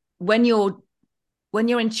when you're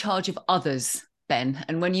in charge of others, Ben,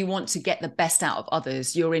 and when you want to get the best out of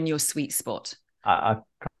others, you're in your sweet spot. I've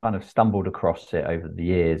kind of stumbled across it over the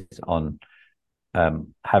years on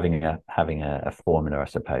having a formula, I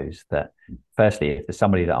suppose, that firstly, if there's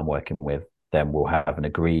somebody that I'm working with, then we'll have an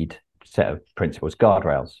agreed set of principles,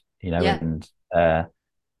 guardrails, and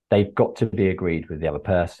they've got to be agreed with the other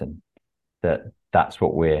person, that's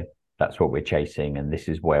what we're chasing, and this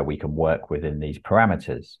is where we can work within these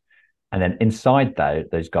parameters. And then inside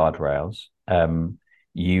those guardrails,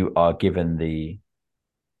 you are given the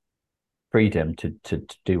freedom to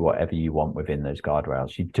do whatever you want within those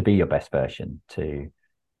guardrails, to be your best version, to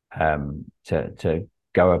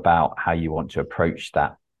go about how you want to approach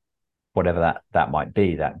that, whatever that might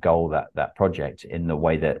be, that goal, that project, in the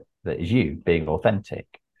way that that is you being authentic.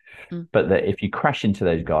 Mm. But that if you crash into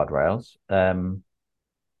those guardrails,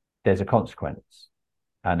 there's a consequence,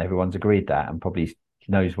 and everyone's agreed that, and probably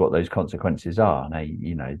knows what those consequences are. And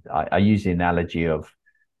I use the analogy of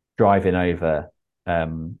driving over.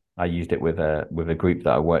 I used it with a group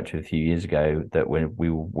that I worked with a few years ago. That when we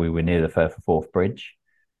were near the Firth of Forth Bridge,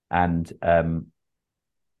 and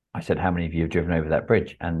I said, "How many of you have driven over that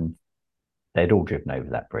bridge?" And they'd all driven over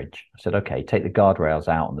that bridge. I said, "Okay, take the guardrails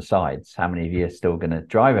out on the sides. How many of you are still going to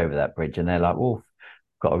drive over that bridge?" And they're like, "Well,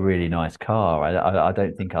 I've got a really nice car. I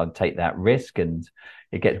don't think I'd take that risk, and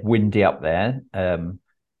it gets windy up there.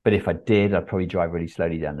 But if I did, I'd probably drive really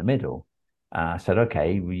slowly down the middle." I said,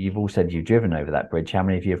 "Okay, well, you've all said you've driven over that bridge. How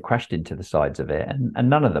many of you have crashed into the sides of it?" And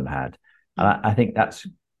none of them had. And I think that's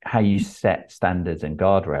how you set standards and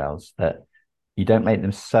guardrails, that you don't make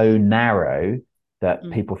them so narrow that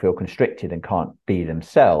people feel constricted and can't be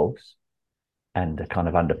themselves and are kind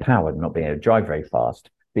of underpowered and not being able to drive very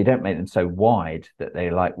fast. But you don't make them so wide that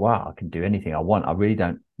they're like, "Wow, I can do anything I want. I really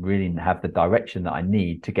don't really have the direction that I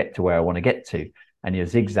need to get to where I want to get to." And you're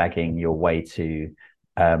zigzagging your way to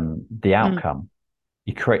the outcome.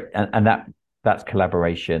 You create, and that's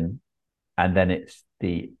collaboration. And then it's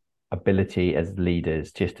the ability as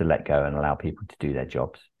leaders just to let go and allow people to do their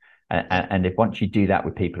jobs. And if once you do that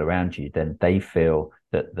with people around you, then they feel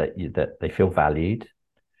that they feel valued,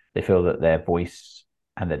 they feel that their voice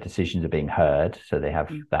and their decisions are being heard, so they have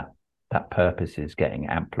that purpose is getting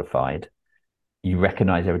amplified. You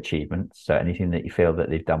recognize their achievements, so anything that you feel that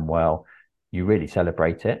they've done well, you really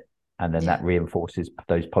celebrate it, and then that reinforces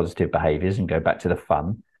those positive behaviors and go back to the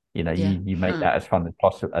fun. You make that as fun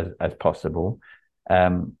as possible.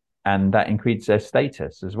 And that increases their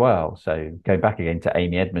status as well. So going back again to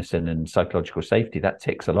Amy Edmondson and psychological safety, that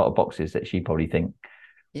ticks a lot of boxes that she probably think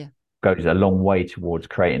goes a long way towards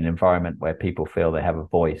creating an environment where people feel they have a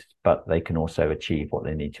voice, but they can also achieve what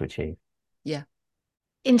they need to achieve. Yeah.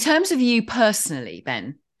 In terms of you personally,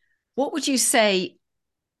 Ben, what would you say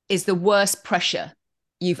is the worst pressure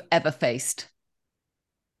you've ever faced?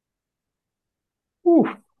 Ooh,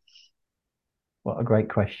 what a great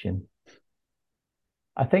question.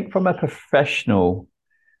 I think from a professional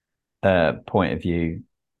point of view,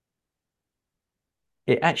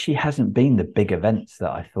 it actually hasn't been the big events that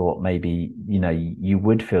I thought maybe, you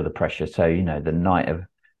would feel the pressure. So, the night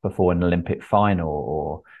before an Olympic final,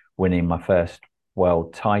 or winning my first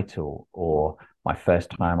world title, or my first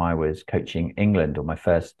time I was coaching England, or my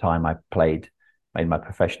first time I made my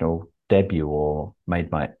professional debut, or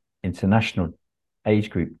made my international age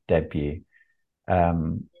group debut.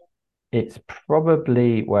 It's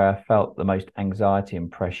probably where I felt the most anxiety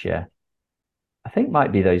and pressure. I think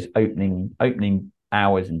might be those opening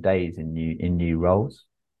hours and days in new roles,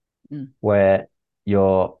 where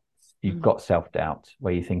you've got self-doubt,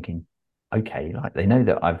 where you're thinking, okay, like they know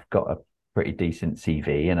that I've got a pretty decent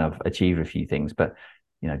CV and I've achieved a few things, but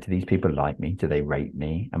do these people like me? Do they rate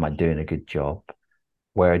me? Am I doing a good job?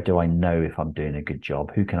 Where do I know if I'm doing a good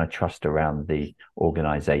job? Who can I trust around the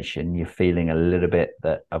organization? You're feeling a little bit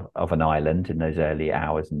of an island in those early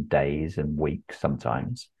hours and days and weeks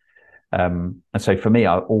sometimes. And so for me,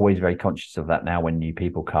 I'm always very conscious of that now when new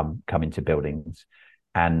people come into buildings.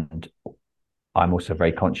 And I'm also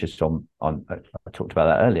very conscious on I talked about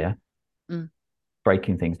that earlier,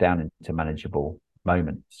 breaking things down into manageable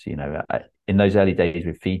moments. In those early days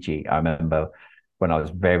with Fiji, I remember when I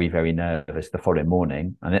was very, very nervous the following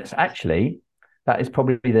morning. And that is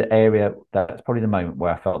probably that's probably the moment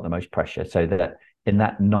where I felt the most pressure. So that in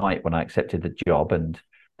that night when I accepted the job and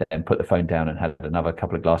then put the phone down and had another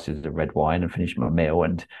couple of glasses of red wine and finished my meal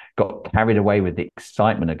and got carried away with the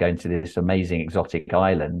excitement of going to this amazing exotic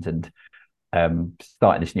island and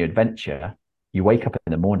starting this new adventure, you wake up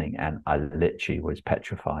in the morning and I literally was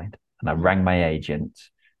petrified. And I rang my agent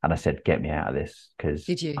and I said, "Get me out of this," because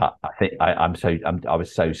I think I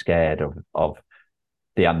was so scared of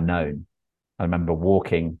the unknown. I remember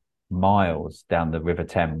walking miles down the River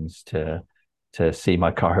Thames to see my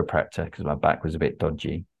chiropractor because my back was a bit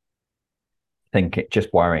dodgy.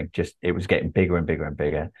 Just worrying, it was getting bigger and bigger and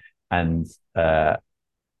bigger. And I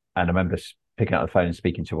remember picking up the phone and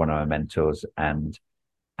speaking to one of my mentors, and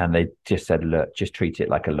they just said, "Look, just treat it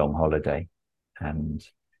like a long holiday. And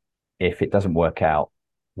if it doesn't work out,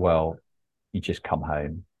 well, you just come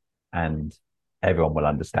home and everyone will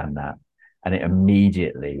understand that." And it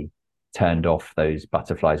immediately turned off those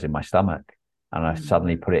butterflies in my stomach. And I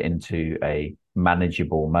suddenly put it into a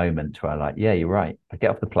manageable moment where I'm like, yeah, you're right. I get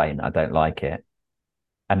off the plane. I don't like it.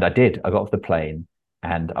 And I did. I got off the plane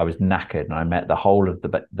and I was knackered. And I met the whole of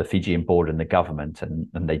the Fijian board and the government. And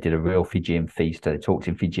they did a real Fijian feast. They talked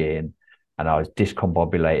in Fijian. and I was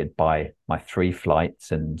discombobulated by my 3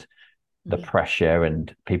 flights and the pressure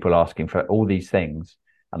and people asking for all these things.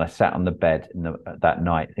 And I sat on the bed that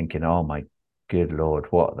night thinking, oh my good Lord,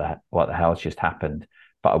 what the hell's just happened?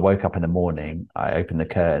 But I woke up in the morning, I opened the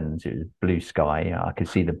curtains, it was blue sky, I could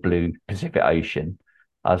see the blue Pacific Ocean.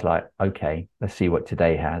 I was like, okay, let's see what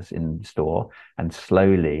today has in store. And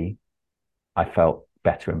slowly I felt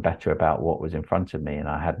better and better about what was in front of me, and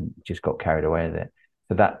I hadn't just got carried away with it.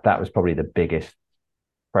 So that was probably the biggest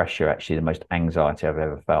pressure, actually, the most anxiety I've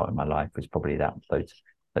ever felt in my life was probably those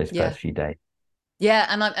Yeah. first few days. Yeah,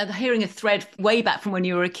 and I'm hearing a thread way back from when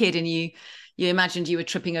you were a kid, and you imagined you were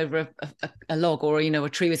tripping over a log, or a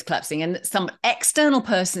tree was collapsing, and some external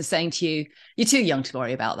person saying to you, "You're too young to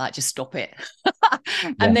worry about that. Just stop it."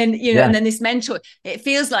 Yeah. And then Yeah. and then this mentor. It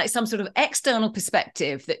feels like some sort of external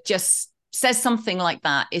perspective that just says something like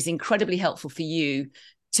that is incredibly helpful for you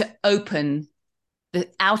to open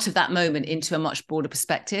out of that moment into a much broader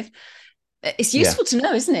perspective. It's Yeah. useful to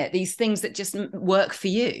know, isn't it? These things that just work for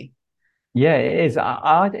you. Yeah, it is.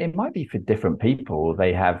 It might be for different people.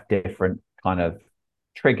 They have different kind of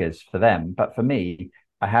triggers for them. But for me,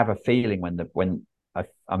 I have a feeling when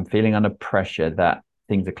I'm feeling under pressure that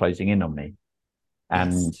things are closing in on me,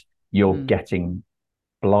 and Yes. you're getting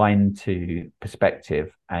blind to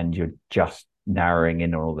perspective, and you're just narrowing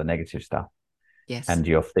in on all the negative stuff, Yes. and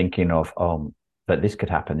you're thinking of, that this could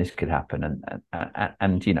happen, and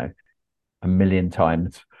a million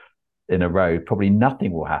times in a row, probably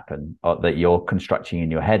nothing will happen that you're constructing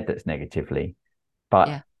in your head that's negatively, but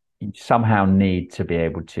Yeah. you somehow need to be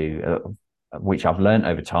able to, which I've learned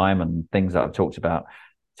over time and things that I've talked about,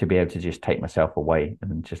 to be able to just take myself away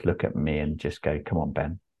and just look at me and just go, come on,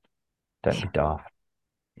 Ben, don't Yeah. be daft,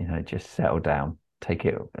 just settle down, take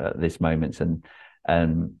it at this moment.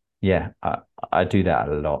 And yeah, I do that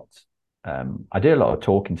a lot. I do a lot of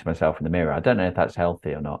talking to myself in the mirror. I don't know if that's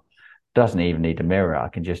healthy or not. Doesn't even need a mirror. I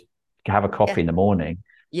can just have a Yeah. coffee in the morning,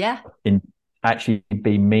 Yeah. in actually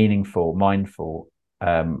be meaningful, mindful,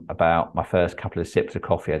 about my first couple of sips of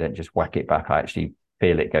coffee. I don't just whack it back. I actually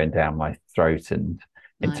feel it going down my throat and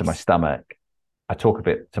into my Nice. stomach. I talk a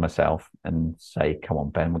bit to myself and say, "Come on,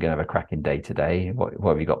 Ben, we're going to have a cracking day today. What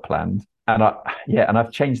have you got planned?" And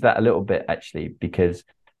I've changed that a little bit, actually, because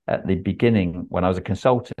at the beginning, when I was a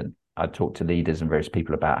consultant, I'd talk to leaders and various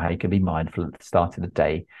people about how you can be mindful at the start of the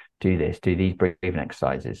day, do this, do these breathing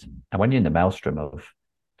exercises. And when you're in the maelstrom of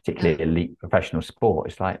particularly elite professional sport,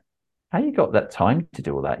 it's like, how you got that time to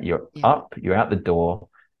do all that? You're Yeah. up, you're out the door.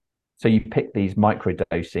 So you pick these micro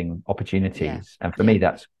dosing Yeah. opportunities. And for Yeah. me,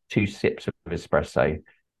 that's 2 sips of espresso,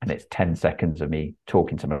 and it's 10 seconds of me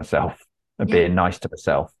talking to myself and Yeah. being nice to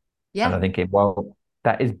myself. And Yeah. I'm thinking, well,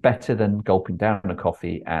 that is better than gulping down a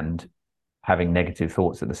coffee and having negative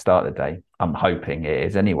thoughts at the start of the day. I'm hoping it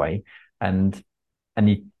is anyway. And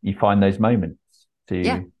you find those moments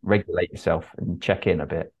Yeah. to regulate yourself and check in a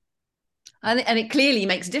bit. And it clearly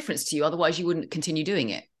makes a difference to you. Otherwise, you wouldn't continue doing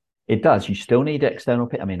it. It does. You still need external.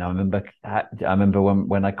 I mean, I remember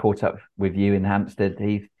when I caught up with you in Hampstead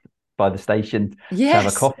Heath by the station to have a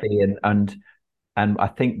Yes. coffee, and I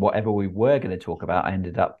think whatever we were going to talk about, I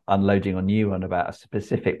ended up unloading on you on about a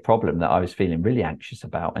specific problem that I was feeling really anxious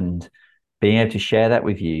about, and being able to share that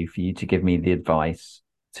with you, for you to give me the advice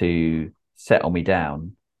to settle me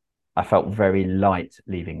down. I felt very light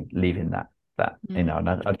leaving that. And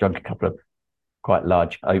I drank a couple of quite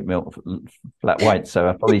large oatmeal flat whites, so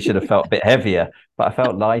I probably should have felt a bit heavier, but I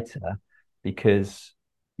felt lighter because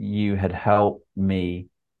you had helped me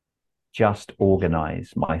just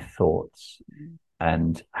organize my thoughts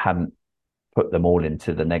and hadn't put them all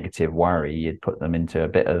into the negative worry. You'd put them into a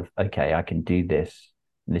bit of, okay, I can do this.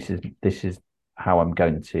 And this is how I'm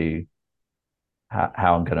going to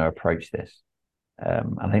how I'm going to approach this.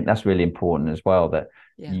 I think that's really important as well. That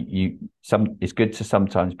Yeah. it's good to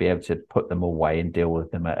sometimes be able to put them away and deal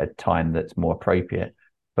with them at a time that's more appropriate.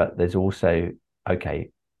 But there's also,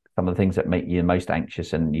 okay, some of the things that make you the most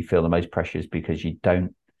anxious and you feel the most pressure is because you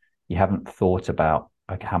haven't thought about,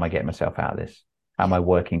 okay, how am I getting myself out of this? How am Yeah. I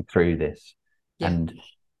working through this? Yeah. And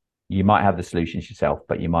you might have the solutions yourself,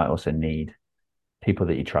 but you might also need people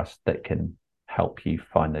that you trust that can help you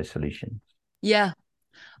find those solutions. Yeah.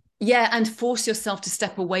 Yeah. And force yourself to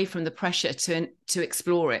step away from the pressure to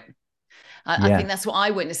explore it. I think Yeah. that's what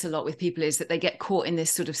I witness a lot with people, is that they get caught in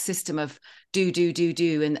this sort of system of do,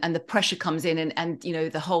 and the pressure comes in, and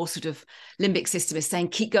the whole sort of limbic system is saying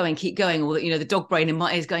keep going, or the dog brain in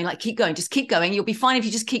my ear is going like keep going, just keep going, you'll be fine if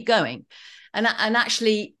you just keep going, and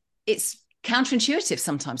actually it's counterintuitive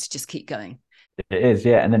sometimes to just keep going. It is,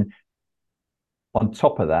 yeah. And then on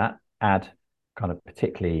top of that, add kind of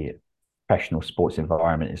particularly professional sports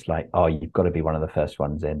environment, it's like, oh, you've got to be one of the first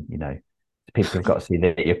ones in, people have got to see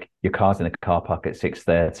that your car's in a car park at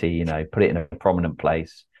 6:30, put it in a prominent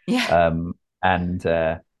place, Yeah. um, and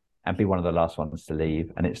be one of the last ones to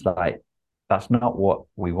leave. And it's like, that's not what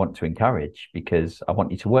we want to encourage, because I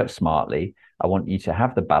want you to work smartly. I want you to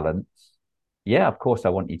have the balance. Yeah, of course, I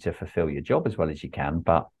want you to fulfill your job as well as you can,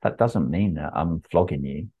 but that doesn't mean that I'm flogging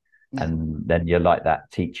you. No. And then you're like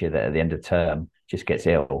that teacher that at the end of term just gets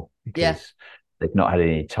ill because Yeah. they've not had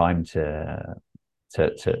any time to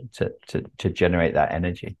generate that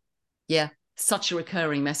energy. Yeah. Such a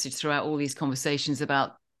recurring message throughout all these conversations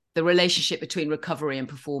about the relationship between recovery and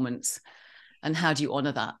performance, and how do you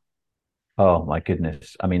honor that? Oh my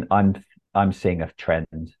goodness. I mean, I'm seeing a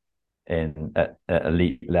trend at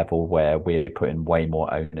elite level where we're putting way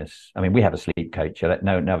more onus. I mean, we have a sleep coach.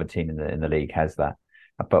 No other team in the league has that.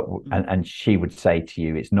 But and she would say to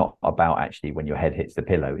you, it's not about actually when your head hits the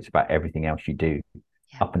pillow. It's about everything else you do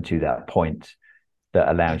up until that point that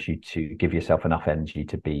allows you to give yourself enough energy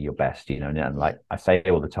to be your best. And like I say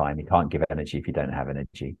all the time, you can't give energy if you don't have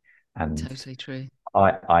energy. And totally true.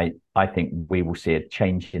 I think we will see a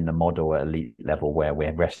change in the model at elite level where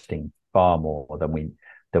we're resting far more than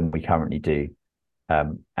we currently do.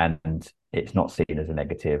 And it's not seen as a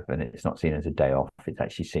negative, and it's not seen as a day off. It's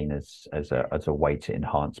actually seen as a way to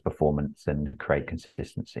enhance performance and create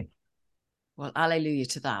consistency. Well, alleluia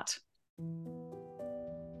to that.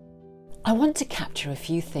 I want to capture a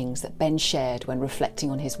few things that Ben shared when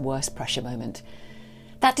reflecting on his worst pressure moment.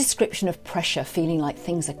 That description of pressure feeling like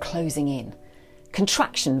things are closing in.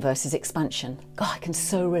 Contraction versus expansion. God, I can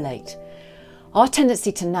so relate. Our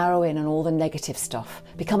tendency to narrow in on all the negative stuff,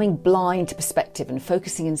 becoming blind to perspective and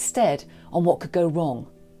focusing instead on what could go wrong,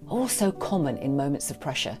 all so common in moments of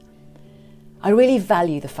pressure. I really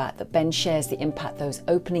value the fact that Ben shares the impact those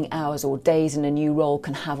opening hours or days in a new role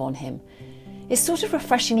can have on him. It's sort of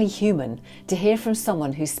refreshingly human to hear from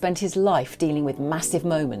someone who's spent his life dealing with massive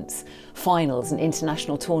moments, finals and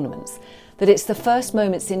international tournaments, that it's the first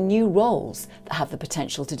moments in new roles that have the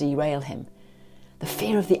potential to derail him. The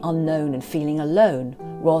fear of the unknown and feeling alone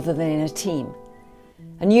rather than in a team.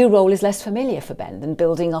 A new role is less familiar for Ben than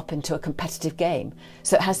building up into a competitive game,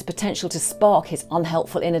 so it has the potential to spark his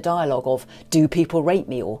unhelpful inner dialogue of, do people rate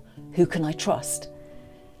me, or who can I trust?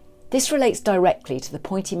 This relates directly to the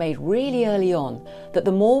point he made really early on, that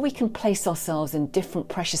the more we can place ourselves in different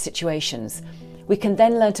pressure situations, we can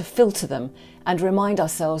then learn to filter them and remind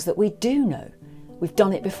ourselves that we do know. We've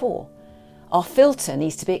done it before. Our filter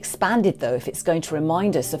needs to be expanded though if it's going to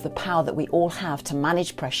remind us of the power that we all have to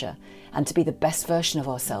manage pressure and to be the best version of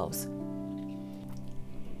ourselves.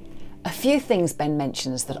 A few things Ben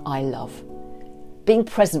mentions that I love. Being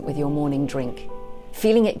present with your morning drink,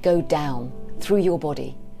 feeling it go down through your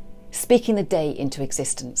body, speaking the day into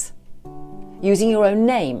existence. Using your own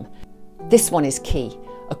name. This one is key.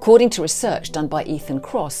 According to research done by Ethan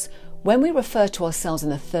Cross, when we refer to ourselves in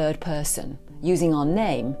the third person, using our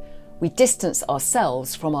name, we distance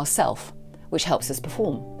ourselves from ourself, which helps us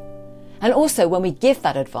perform. And also when we give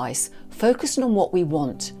that advice, focus on what we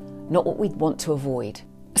want, not what we want to avoid.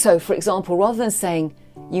 So for example, rather than saying,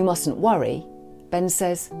 you mustn't worry, Ben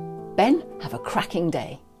says, Ben, have a cracking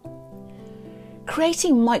day.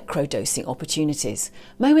 Creating microdosing opportunities,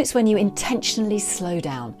 moments when you intentionally slow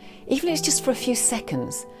down, even if it's just for a few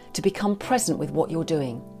seconds, to become present with what you're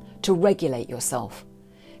doing, to regulate yourself.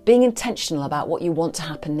 Being intentional about what you want to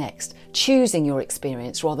happen next, choosing your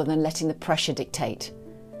experience rather than letting the pressure dictate.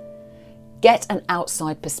 Get an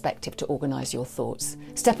outside perspective to organise your thoughts.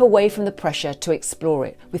 Step away from the pressure to explore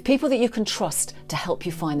it with people that you can trust to help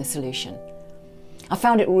you find the solution. I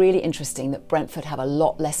found it really interesting that Brentford have a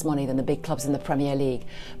lot less money than the big clubs in the Premier League,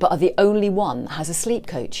 but are the only one that has a sleep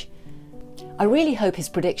coach. I really hope his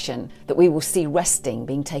prediction that we will see resting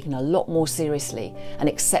being taken a lot more seriously and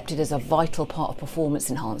accepted as a vital part of performance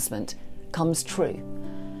enhancement comes true.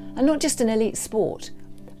 And not just in elite sport,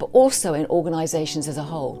 but also in organisations as a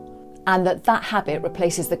whole. And that habit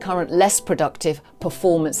replaces the current less productive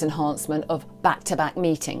performance enhancement of back-to-back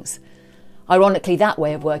meetings. Ironically, that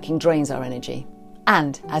way of working drains our energy.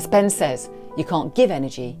 And, as Ben says, you can't give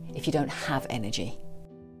energy if you don't have energy.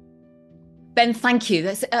 Ben, thank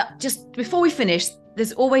you. Just before we finish,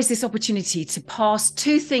 there's always this opportunity to pass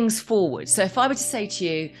two things forward. So if I were to say to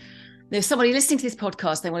you, if somebody listening to this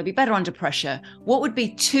podcast, they want to be better under pressure, what would be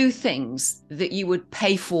two things that you would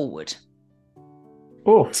pay forward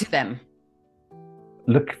to them?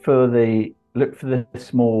 Look for the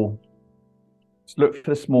small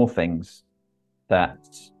things that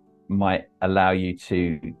might allow you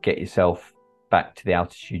to get yourself back to the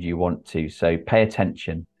altitude you want to. So pay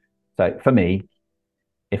attention. So for me,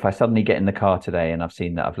 if I suddenly get in the car today and I've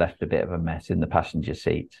seen that I've left a bit of a mess in the passenger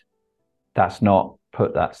seat, that's not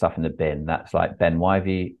put that stuff in the bin. That's like, Ben, why have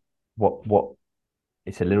you, what,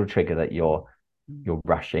 it's a little trigger that you're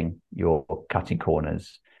rushing, you're cutting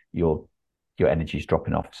corners, your energy's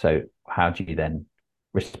dropping off. So how do you then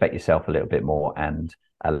respect yourself a little bit more and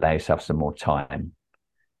allow yourself some more time?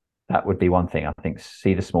 That would be one thing. I think,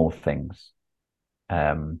 see the small things.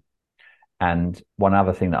 And one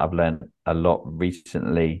other thing that I've learned a lot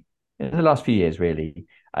recently, in the last few years, really,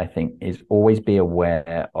 I think, is always be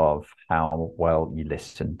aware of how well you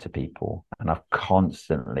listen to people. And I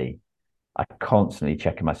constantly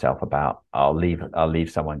checking myself about, I'll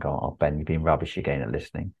leave someone going, oh, Ben, you've been rubbish again at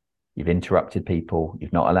listening. You've interrupted people.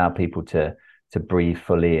 You've not allowed people to breathe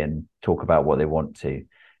fully and talk about what they want to.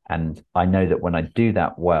 And I know that when I do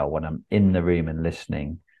that well, when I'm in the room and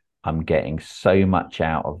listening, I'm getting so much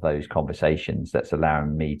out of those conversations that's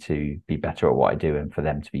allowing me to be better at what I do and for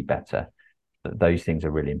them to be better. Those things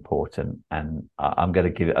are really important. And I'm going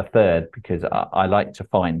to give it a third because I like to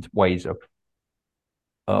find ways of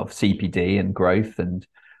CPD and growth. And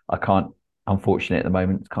I can't, unfortunately, at the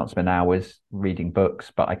moment, can't spend hours reading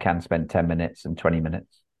books, but I can spend 10 minutes and 20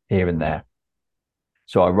 minutes here and there.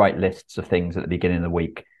 So I write lists of things at the beginning of the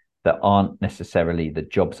week that aren't necessarily the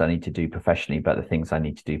jobs I need to do professionally, but the things I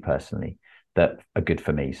need to do personally that are good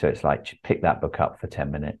for me. So it's like, pick that book up for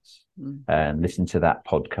 10 minutes and listen to that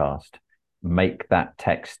podcast, make that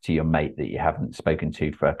text to your mate that you haven't spoken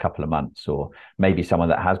to for a couple of months, or maybe someone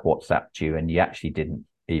that has WhatsApped you and you actually didn't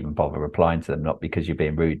even bother replying to them, not because you're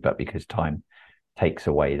being rude, but because time takes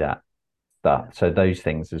away that stuff. So those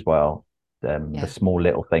things as well, the small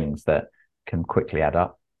little things that can quickly add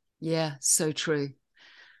up. Yeah, so true.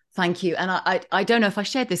 Thank you. And I don't know if I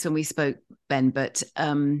shared this when we spoke, Ben, but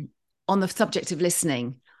on the subject of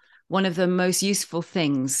listening, one of the most useful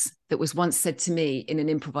things that was once said to me in an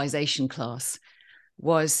improvisation class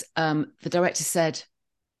was the director said,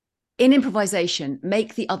 in improvisation,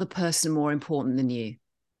 make the other person more important than you.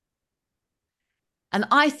 And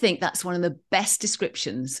I think that's one of the best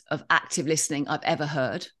descriptions of active listening I've ever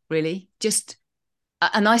heard, really.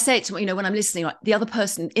 And I say it to, when I'm listening, like, the other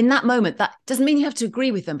person in that moment, that doesn't mean you have to agree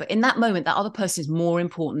with them, but in that moment, that other person is more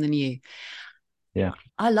important than you. Yeah.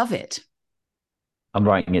 I love it. I'm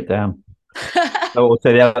writing it down.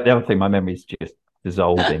 Also, the other thing, my memory is just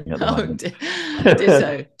dissolving at the moment.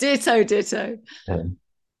 Ditto.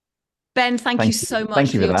 Ben, thank you so much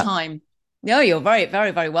for your time. No, you're very, very,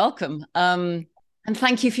 very welcome. And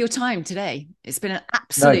thank you for your time today. It's been an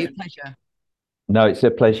absolute pleasure. No, it's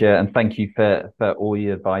a pleasure, and thank you for all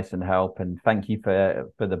your advice and help, and thank you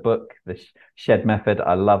for the book, the Shed Method.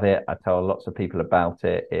 I love it. I tell lots of people about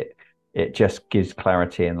it. It just gives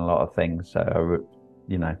clarity in a lot of things. So,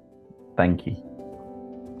 thank you.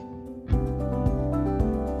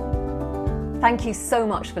 Thank you so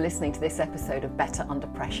much for listening to this episode of Better Under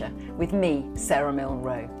Pressure with me, Sarah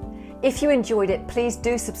Milne-Rowe. If you enjoyed it, please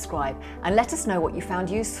do subscribe and let us know what you found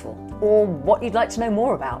useful or what you'd like to know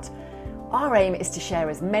more about. Our aim is to share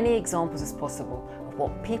as many examples as possible of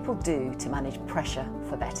what people do to manage pressure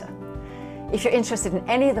for better. If you're interested in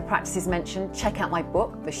any of the practices mentioned, check out my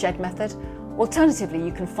book, The Shed Method. Alternatively,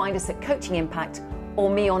 you can find us at Coaching Impact or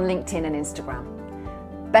me on LinkedIn and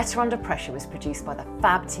Instagram. Better Under Pressure was produced by the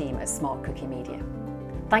fab team at Smart Cookie Media.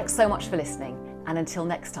 Thanks so much for listening, and until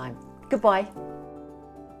next time, goodbye.